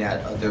about getting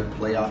that other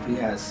playoff. He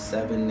has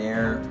 7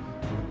 there.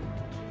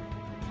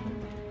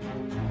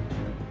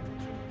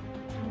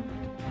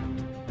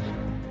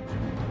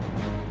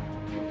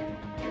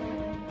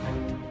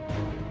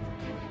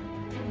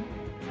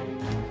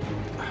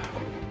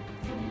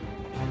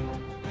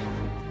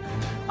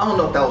 I don't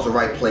know if that was the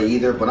right play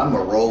either, but I'm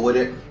gonna roll with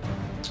it.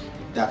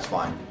 That's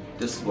fine.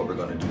 this is what we're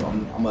gonna do.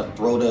 I'm gonna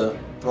throw the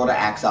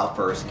axe out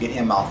first, get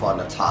him off on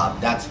the top.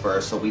 That's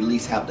first, so we at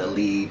least have the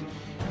lead.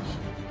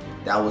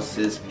 That was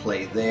his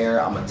play there.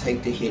 I'm gonna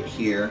take the hit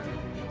here.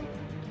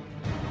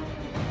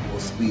 We'll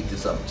speed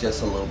this up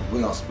just a little.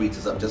 We're gonna speed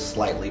this up just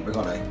slightly. We're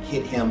gonna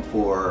hit him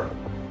for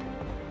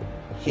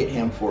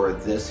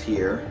this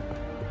here.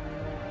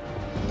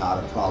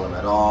 Not a problem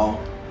at all.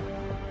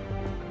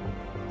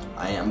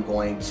 I am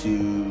going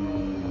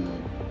to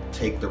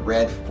take the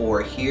red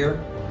 4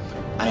 here.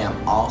 I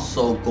am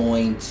also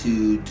going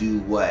to do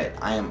what?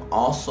 I am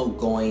also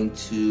going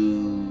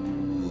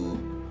to...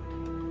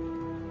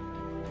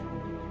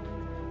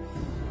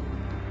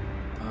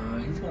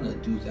 he's going to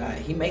do that.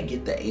 He may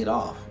get the 8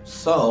 off.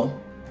 So...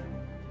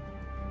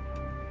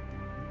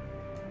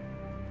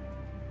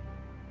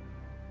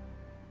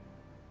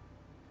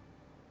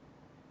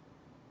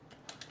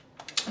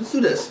 let's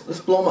do this.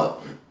 Let's blow him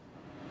up.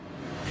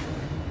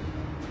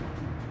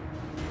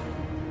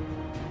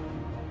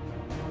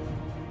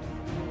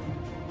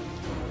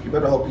 You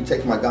better hope he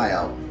takes my guy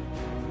out.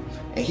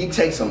 And he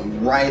takes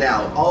him right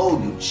out.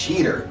 Oh, you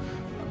cheater.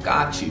 I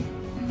got you.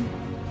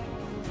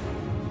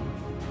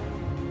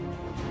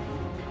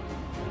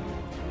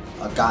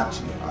 I got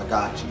you. I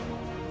got you.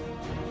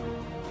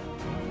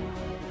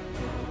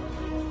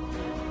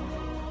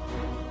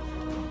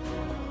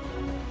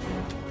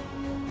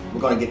 We're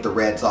going to get the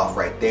reds off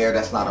right there.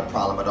 That's not a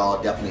problem at all.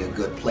 Definitely a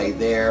good play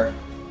there.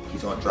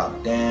 He's going to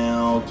drop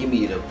down. Give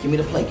me the play. Give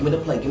me the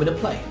play. Give me the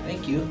play.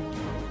 Thank you.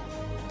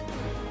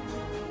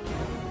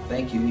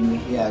 Thank you.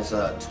 He has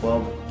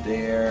 12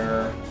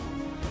 there.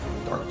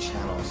 Dark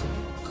Channel's a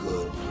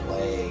good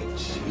play.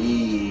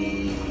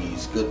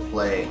 Jeez. Good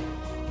play.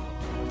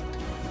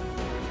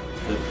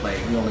 Good play.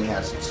 He only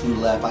has 2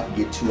 left. I can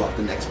get 2 off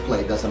the next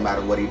play. Doesn't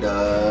matter what he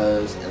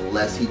does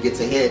unless he gets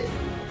a hit.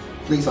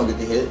 Please don't get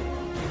the hit.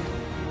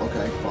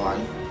 Okay,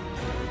 fine.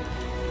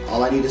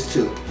 All I need is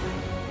 2.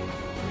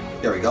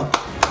 There we go.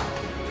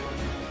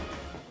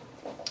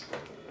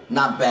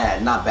 Not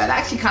bad, not bad. I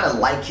actually kind of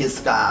like his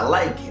style. I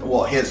like,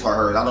 well, his or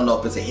hers. I don't know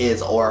if it's a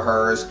his or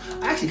hers.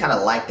 I actually kind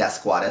of like that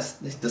squad.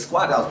 The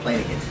squad that I was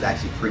playing against is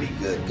actually pretty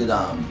good. Good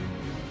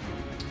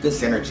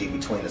synergy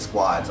between the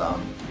squads.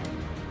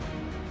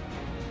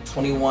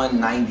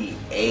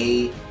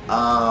 2198.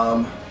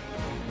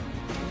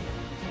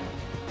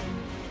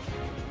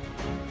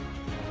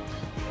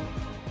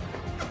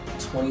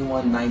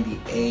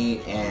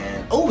 2198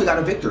 and oh, we got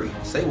a victory.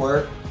 Say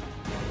word.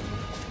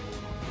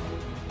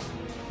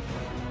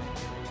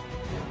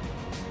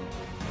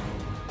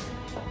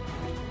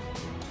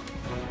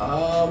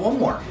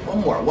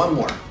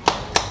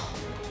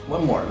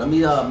 One more. Let me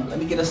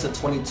get us to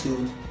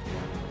 22.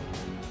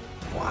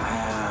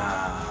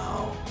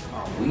 Wow.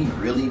 Are we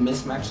really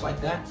mismatched like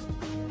that?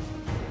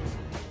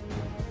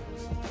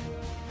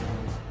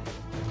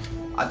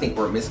 I think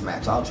we're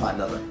mismatched. I'll try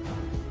another.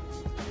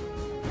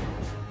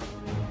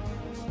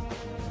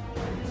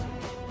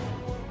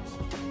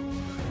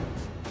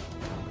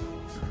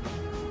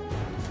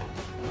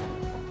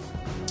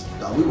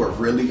 No, I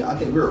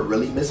think we were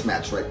really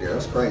mismatched right there.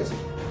 That's crazy.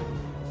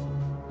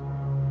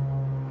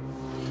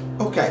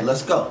 Okay,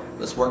 let's go.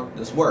 Let's work.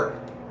 Let's work.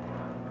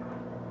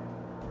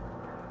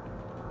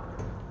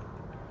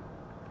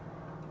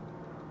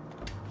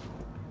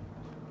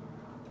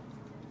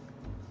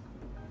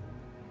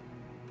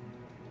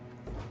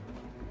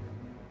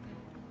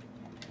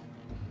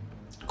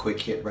 Quick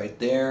hit right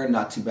there.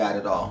 Not too bad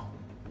at all.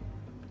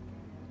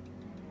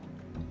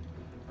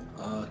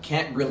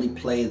 Can't really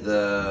play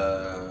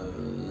the...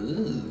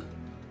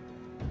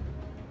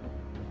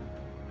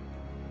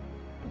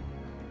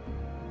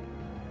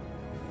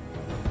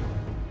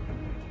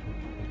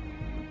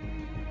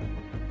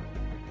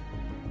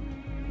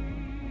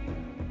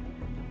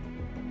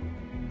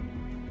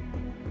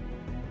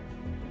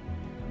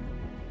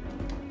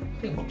 I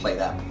think we'll play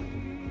that.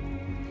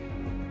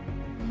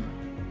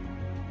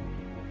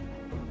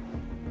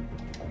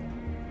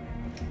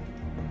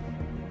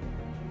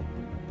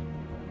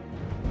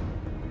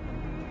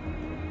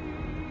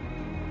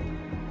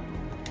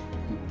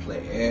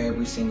 Play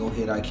every single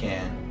hit I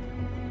can.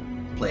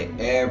 Play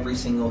every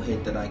single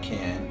hit that I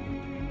can.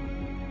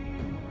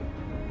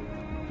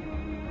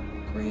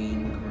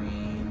 Green,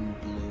 green,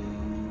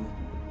 blue,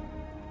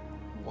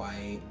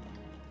 white.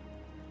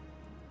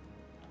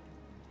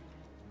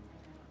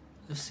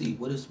 Let's see,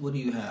 what do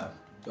you have?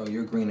 Oh,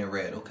 you're green and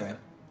red, okay.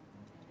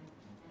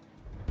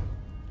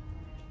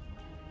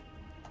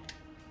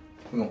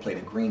 We're gonna play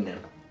the green then.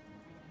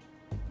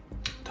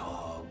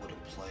 Dog, what a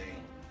play.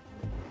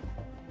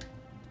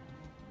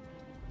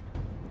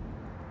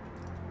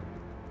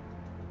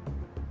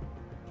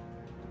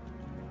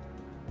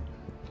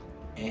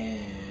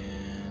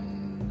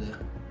 And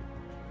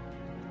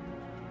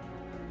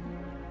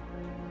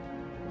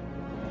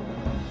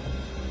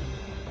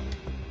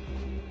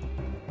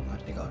I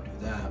think I'll do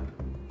that.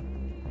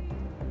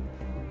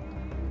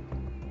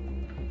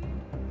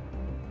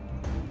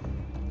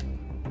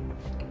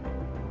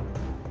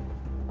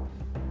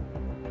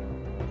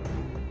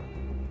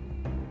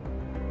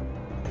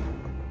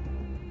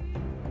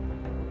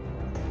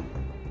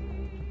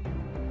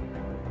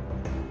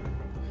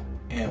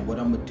 And what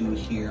I'm gonna do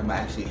here, I'm gonna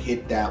actually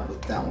hit that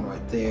with that one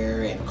right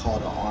there and call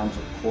the arms,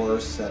 of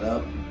course, set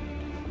up.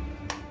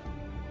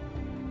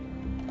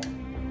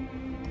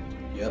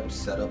 Yep,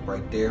 set up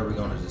right there. We're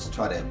gonna just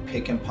try to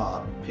pick and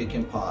pop, pick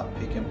and pop,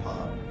 pick and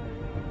pop.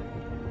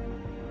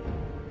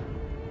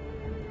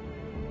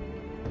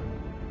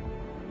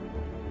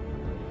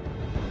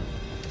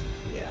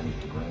 Yeah, I need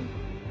the green.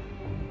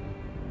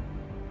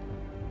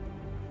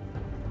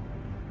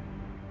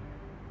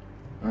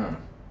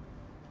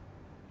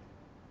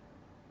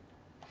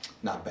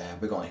 Not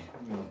bad. We're gonna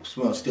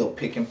still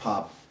pick and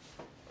pop.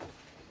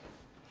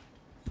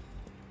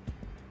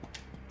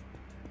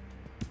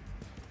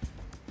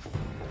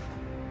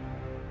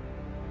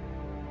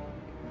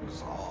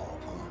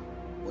 Resolve, huh?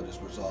 What does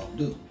resolve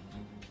do?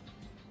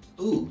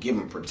 Ooh, give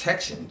him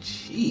protection.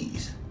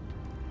 Jeez.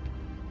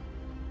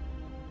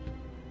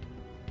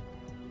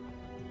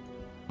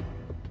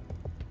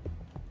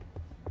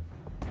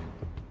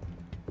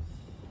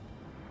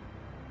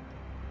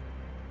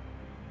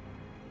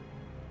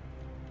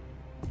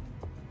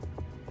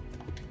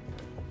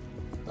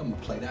 I'm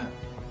gonna play that.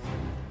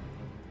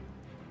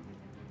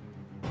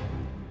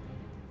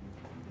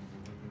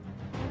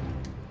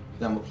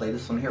 Then I'm gonna play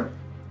this one here.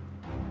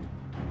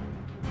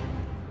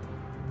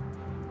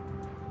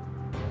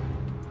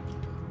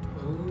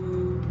 Oh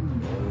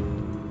no.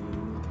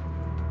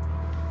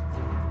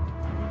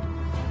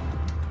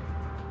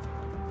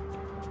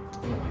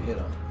 I'm gonna hit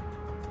him.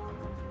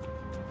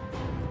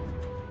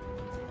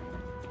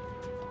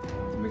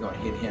 And we're gonna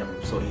hit him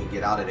so he can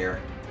get out of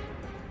there.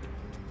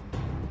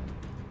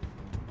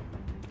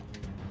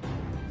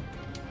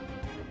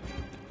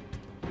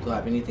 Do I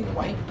have anything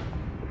white?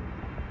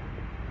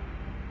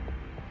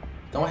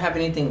 Don't have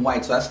anything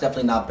white, so that's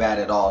definitely not bad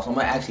at all. So I'm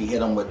gonna actually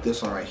hit him with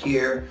this one right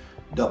here.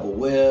 Double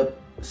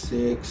whip,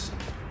 6.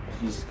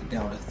 He's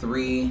down to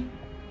 3.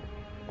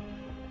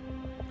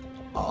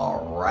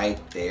 All right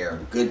there.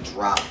 Good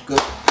drop.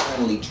 Good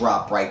friendly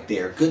drop right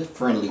there. Good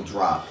friendly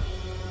drop.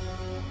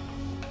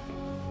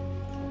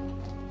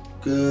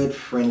 Good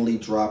friendly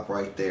drop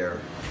right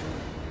there.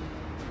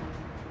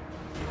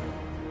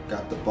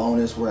 Got the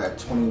bonus. We're at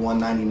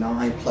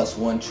 $21.99 plus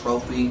 1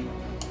 trophy.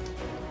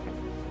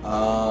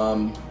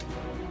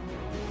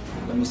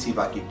 Let me see if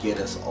I could get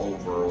us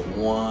over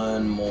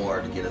one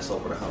more to get us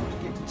over the hump to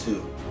get to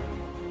 2.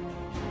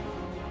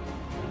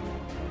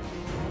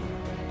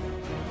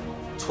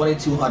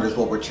 2,200 is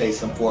what we're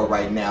chasing for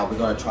right now. We're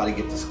gonna try to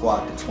get the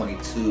squad to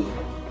 22.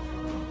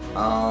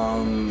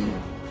 12,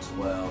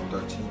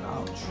 13.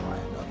 I'll try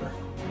another.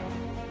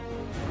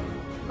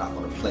 I'm not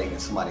gonna play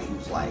against somebody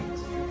who's like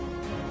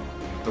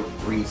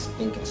 3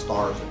 stinking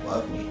stars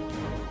above me.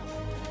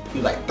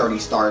 He's like 30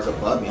 stars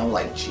above me. I'm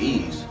like,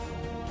 geez.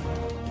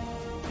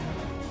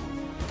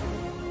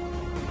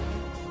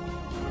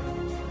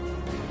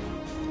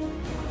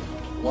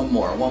 One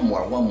more.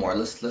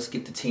 Let's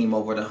get the team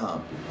over the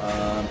hump.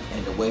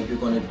 And the way we're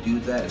going to do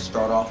that is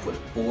start off with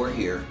 4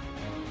 here.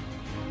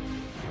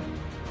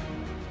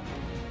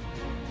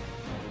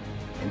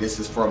 And this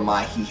is for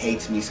my He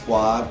Hates Me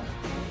squad.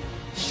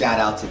 Shout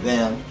out to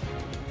them.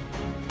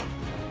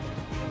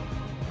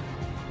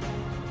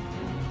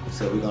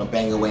 So we're going to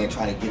bang away and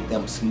try to get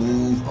them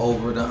smooth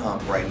over the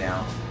hump right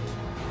now.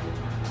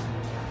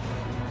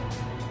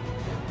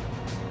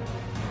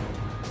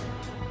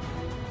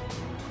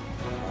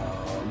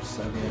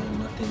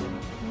 Nothing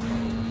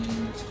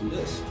green. Let's do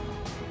this.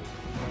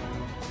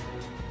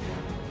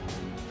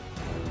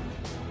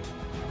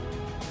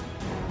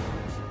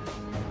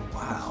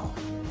 Wow.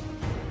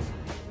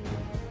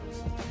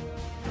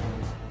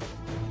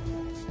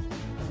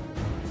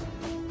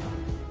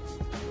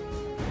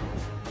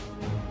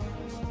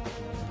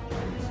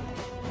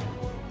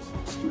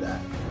 Let's do that.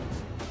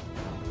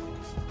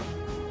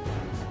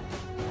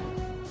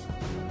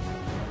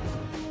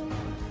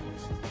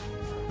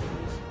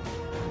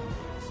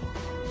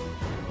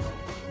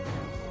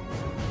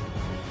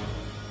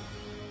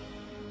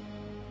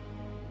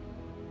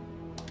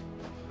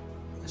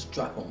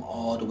 Drop them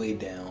all the way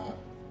down.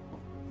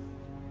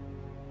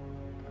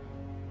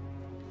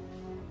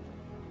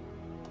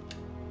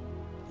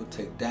 We'll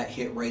take that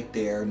hit right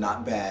there.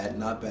 Not bad,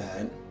 not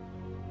bad.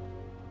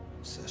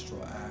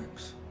 Ancestral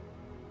Axe.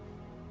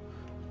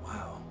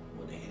 Wow,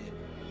 what a hit.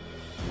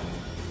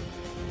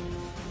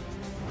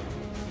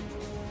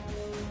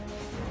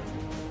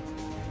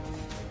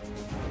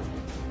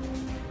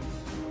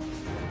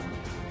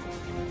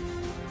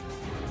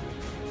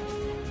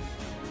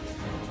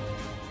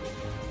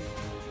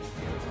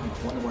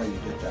 I wonder why you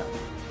did that.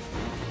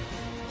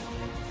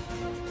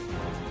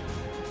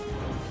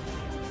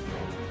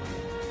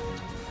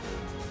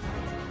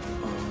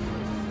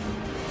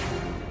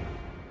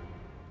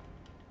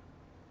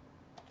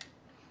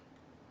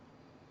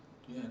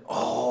 Yeah.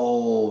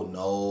 Oh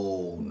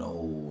no,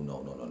 no,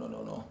 no, no, no, no,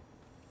 no, no.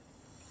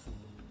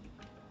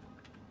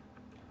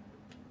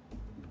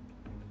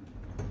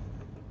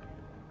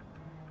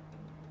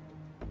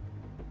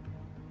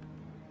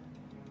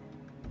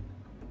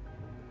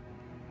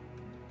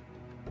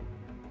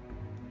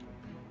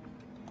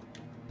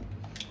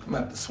 I'm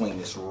gonna have to swing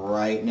this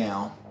right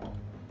now.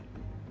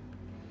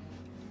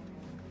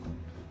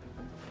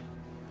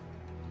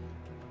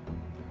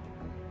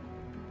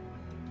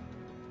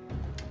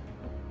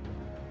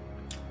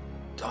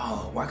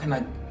 Oh, why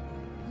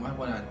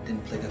would I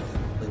didn't play that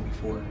play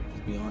before?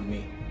 It's beyond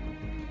me.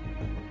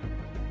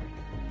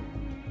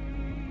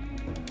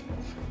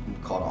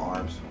 Call to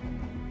arms.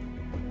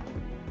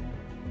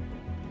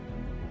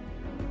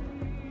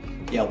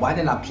 Yeah, why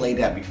didn't I play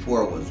that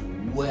before? It was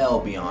well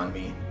beyond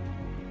me.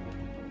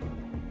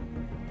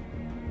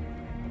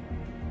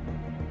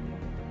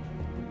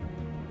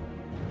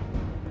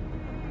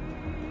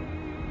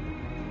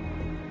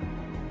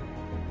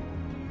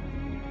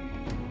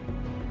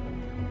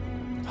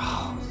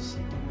 Oh,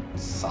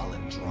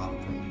 solid drop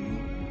from you.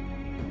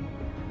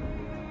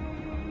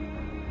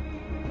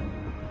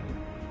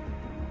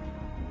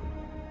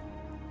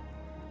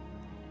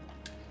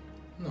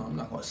 No, I'm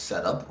not going to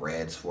set up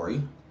reds for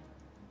you.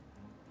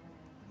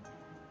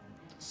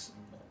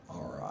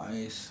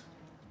 Alright.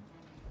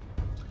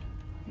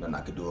 Nothing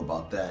I could do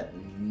about that.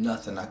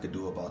 Nothing I could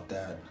do about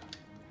that.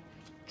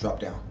 Drop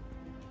down.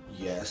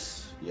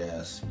 Yes,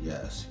 yes,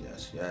 yes,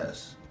 yes,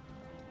 yes.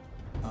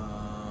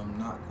 I'm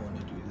not going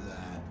to do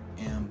that.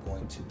 I'm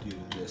going to do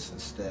this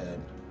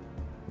instead.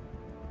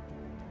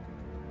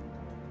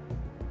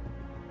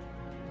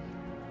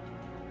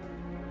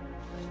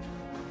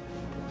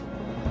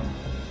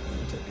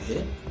 Take a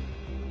hit.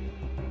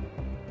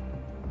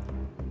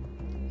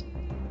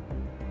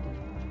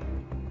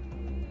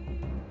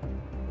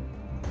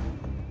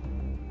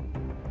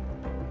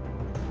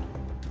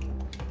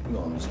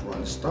 I'm just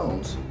running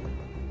stones.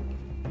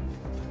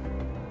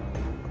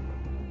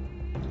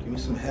 Give me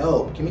some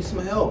help. Give me some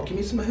help. Give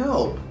me some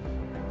help.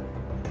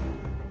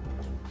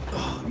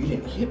 Oh, you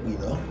didn't hit me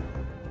though.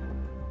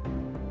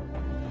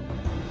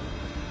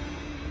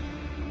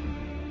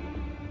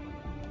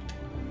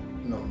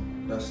 No,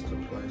 that's the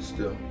play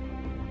still.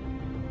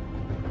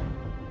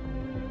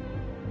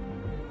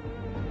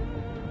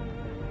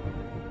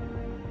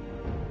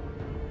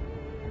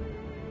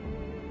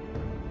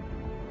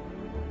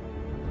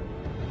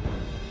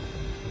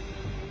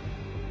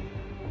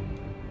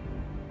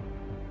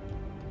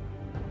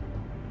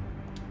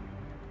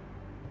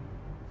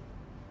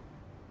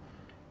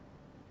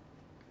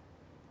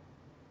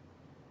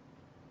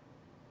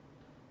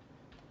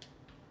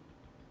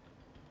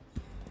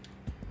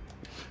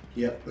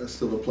 Yep, that's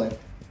still the play.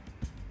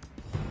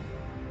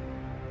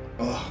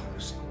 Oh,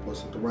 this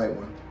wasn't the right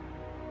one.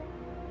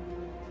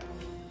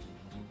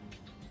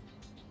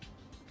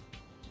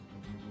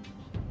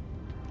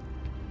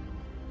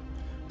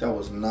 That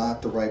was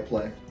not the right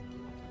play.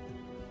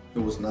 It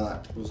was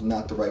not. It was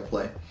not the right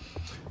play.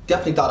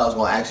 Definitely thought I was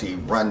going to actually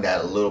run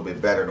that a little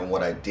bit better than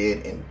what I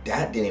did, and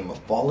that didn't even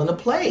fall into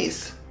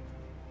place.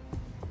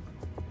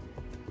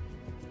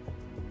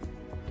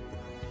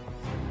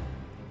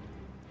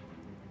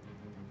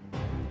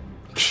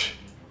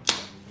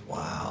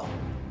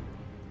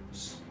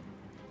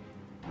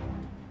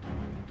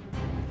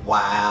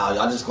 Wow,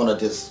 y'all just gonna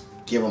just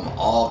give them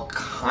all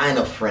kind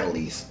of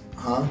friendlies,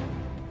 huh?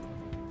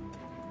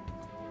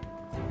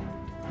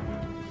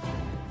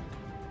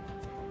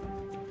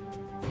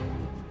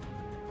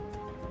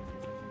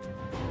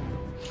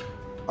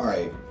 All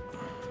right.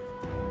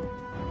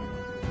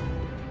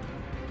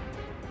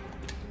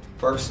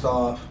 First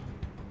off,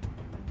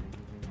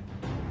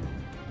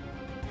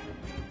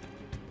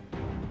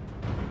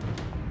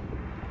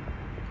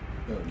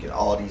 we're gonna get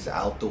all these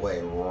out the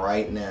way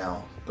right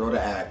now. Throw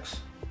the axe.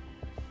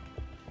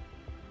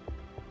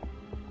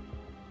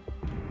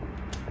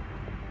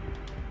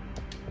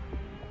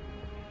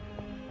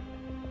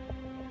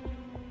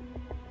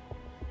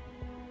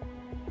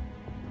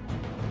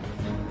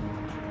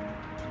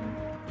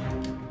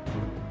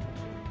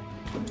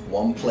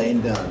 One play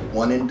and done.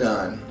 One and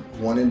done.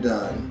 One and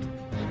done.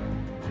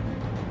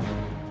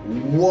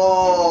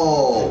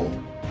 Whoa!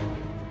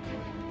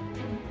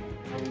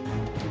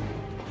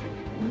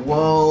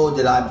 Whoa,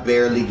 did I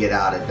barely get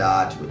out of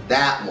dodge with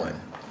that one.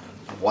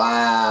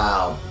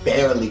 Wow,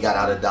 barely got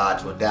out of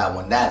dodge with that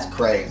one. That's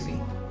crazy.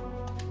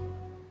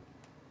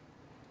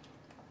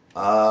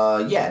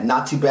 Yeah,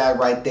 not too bad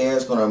right there.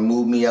 It's gonna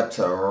move me up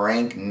to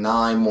rank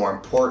 9. More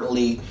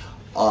importantly,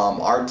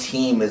 our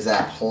team is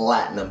at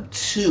Platinum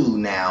 2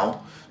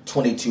 now,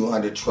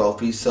 2,200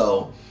 trophies.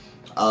 So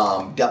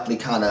definitely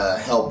kind of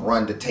help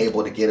run the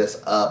table to get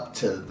us up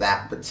to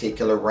that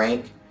particular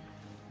rank.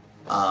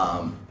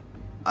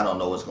 I don't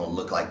know what it's going to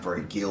look like for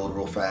a guild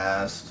real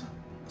fast.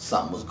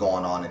 Something was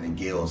going on in the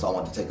guild, so I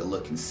want to take a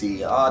look and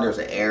see. Oh, there's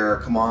an error.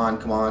 Come on,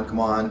 come on, come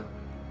on.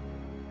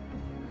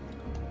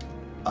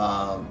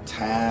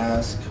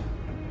 Task.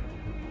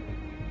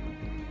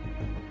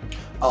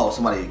 Oh,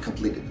 somebody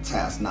completed the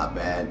task. Not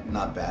bad.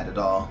 Not bad at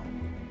all.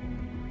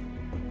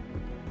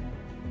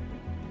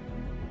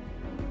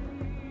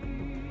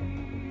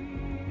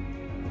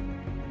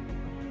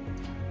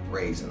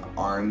 Raise an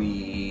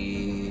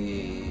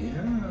army.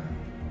 Yeah.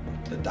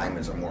 The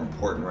diamonds are more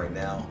important right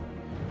now.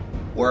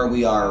 Where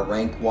we are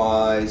rank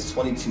wise,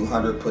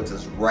 2,200 puts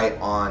us right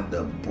on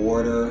the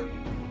border.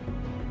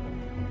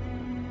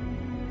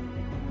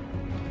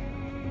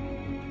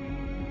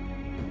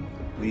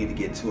 We need to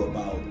get to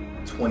about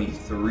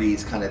 23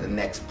 is kind of the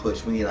next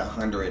push. We need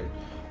 100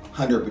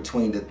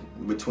 between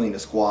the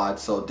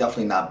squads, so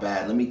definitely not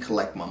bad. Let me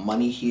collect my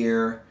money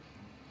here.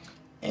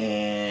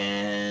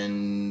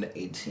 And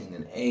 18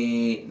 and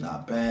 8,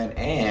 not bad.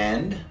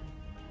 And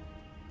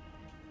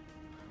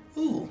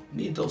ooh,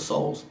 need those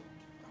souls.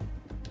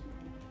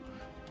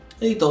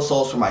 I need those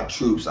souls for my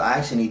troops. I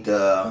actually need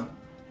to.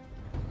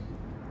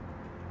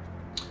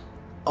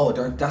 Oh,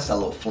 that's that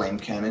little flame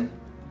cannon.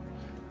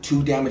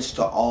 2 damage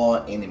to all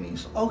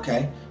enemies.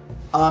 Okay.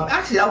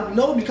 Actually, I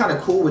know it'd be kind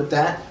of cool with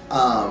that.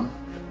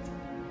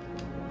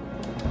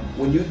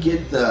 When you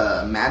get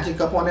the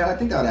magic up on that, I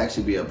think that would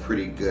actually be a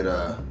pretty good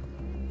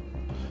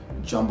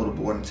jumble the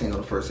board and tangle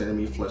the first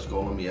enemy. Flesh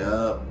golem me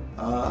up.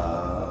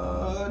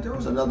 There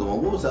was another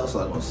one. What was else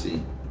I was gonna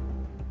see?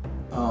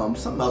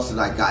 Something else that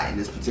I got in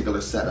this particular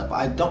setup.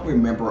 I don't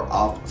remember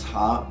off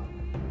top.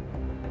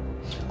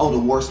 Oh, the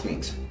War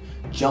Sphinx.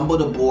 Jumble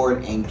the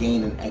board and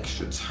gain an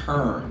extra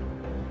turn.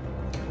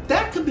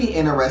 That could be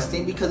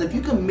interesting because if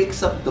you can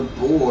mix up the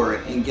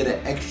board and get an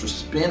extra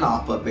spin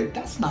off of it,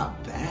 that's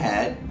not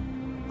bad.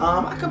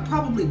 I could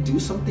probably do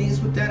some things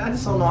with that. I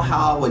just don't know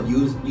how I would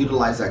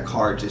utilize that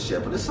card just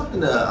yet, but it's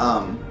something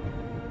to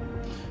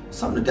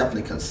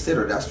definitely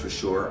consider. That's for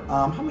sure.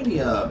 How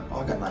many? Oh,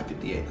 I got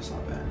 958. That's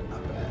not bad.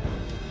 Not bad.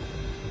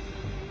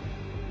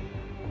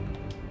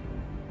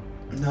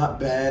 Not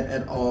bad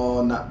at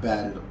all. Not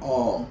bad at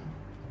all.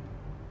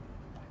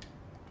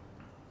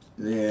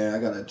 Yeah, I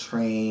gotta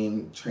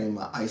train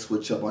my Ice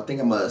Witch up. I think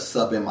I'm gonna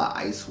sub in my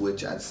Ice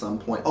Witch at some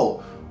point.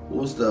 Oh,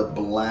 what was the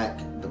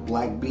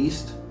black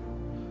beast?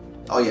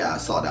 Oh yeah, I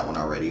saw that one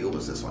already. What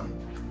was this one?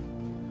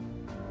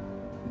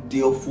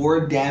 Deal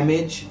 4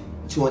 damage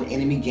to an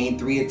enemy, gain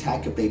 3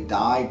 attack if they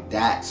die.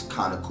 That's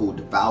kind of cool.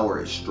 Devour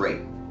is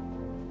straight.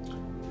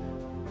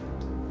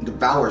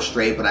 Devour is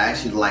straight, but I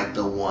actually like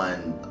the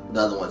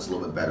other one's a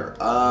little bit better.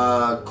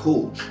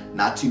 Cool.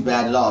 Not too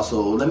bad at all.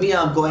 So let me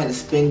go ahead and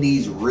spin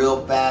these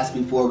real fast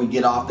before we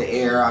get off the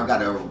air. I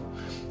gotta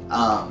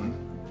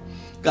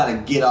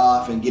get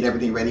off and get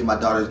everything ready. My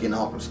daughter's getting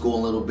home from school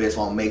in a little bit,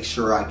 so I'll make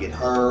sure I get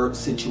her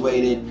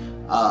situated.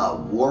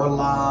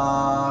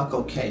 Warlock,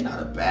 okay,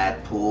 not a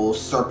bad pull.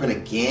 Serpent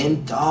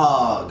again,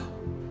 dog.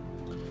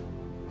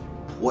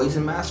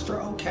 Poison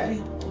Master,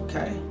 okay.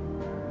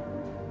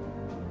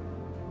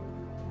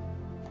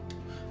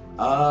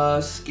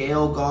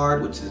 Scale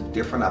Guard, which is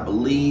different, I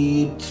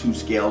believe. 2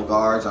 Scale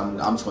Guards. I'm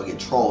just gonna get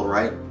trolled,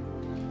 right?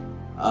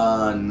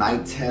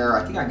 Night Terror,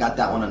 I think I got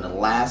that one on the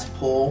last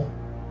pull.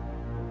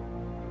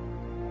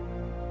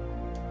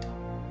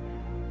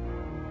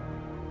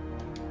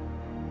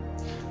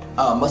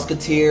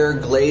 Musketeer,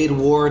 Glade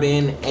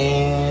Warden,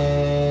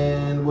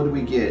 and what do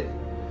we get?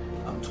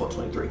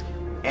 1223.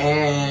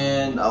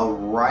 And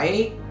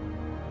alright.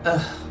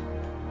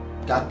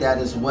 Got that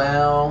as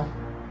well.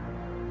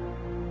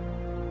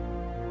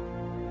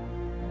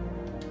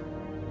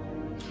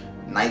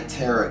 Night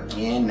Terror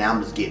again. Now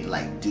I'm just getting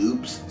like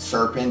dupes.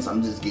 Serpents,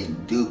 I'm just getting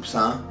dupes,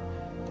 huh?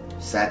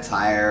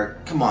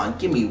 Satire. Come on,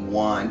 give me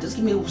one. Just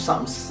give me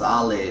something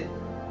solid.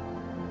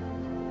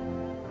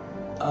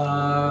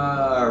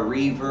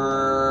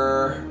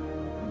 Reaver,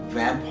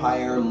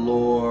 Vampire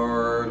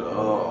Lord,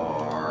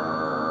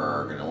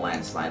 gonna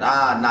landslide.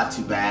 Not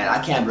too bad.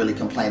 I can't really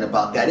complain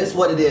about that. It's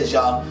what it is,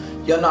 y'all.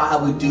 Y'all know how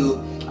we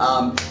do.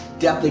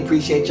 Definitely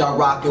appreciate y'all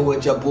rocking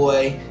with your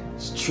boy.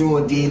 It's true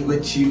indeed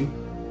with you.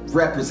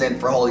 Represent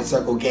for Holy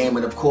Circle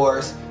Gaming, of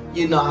course.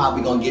 You know how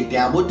we gonna get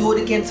down. We'll do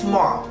it again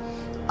tomorrow.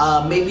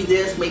 Maybe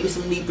this, maybe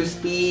some Need for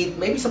Speed,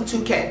 maybe some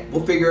 2K.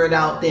 We'll figure it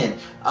out then.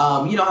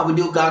 You know how we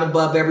do. God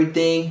above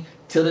everything.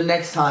 Till the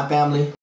next time, family.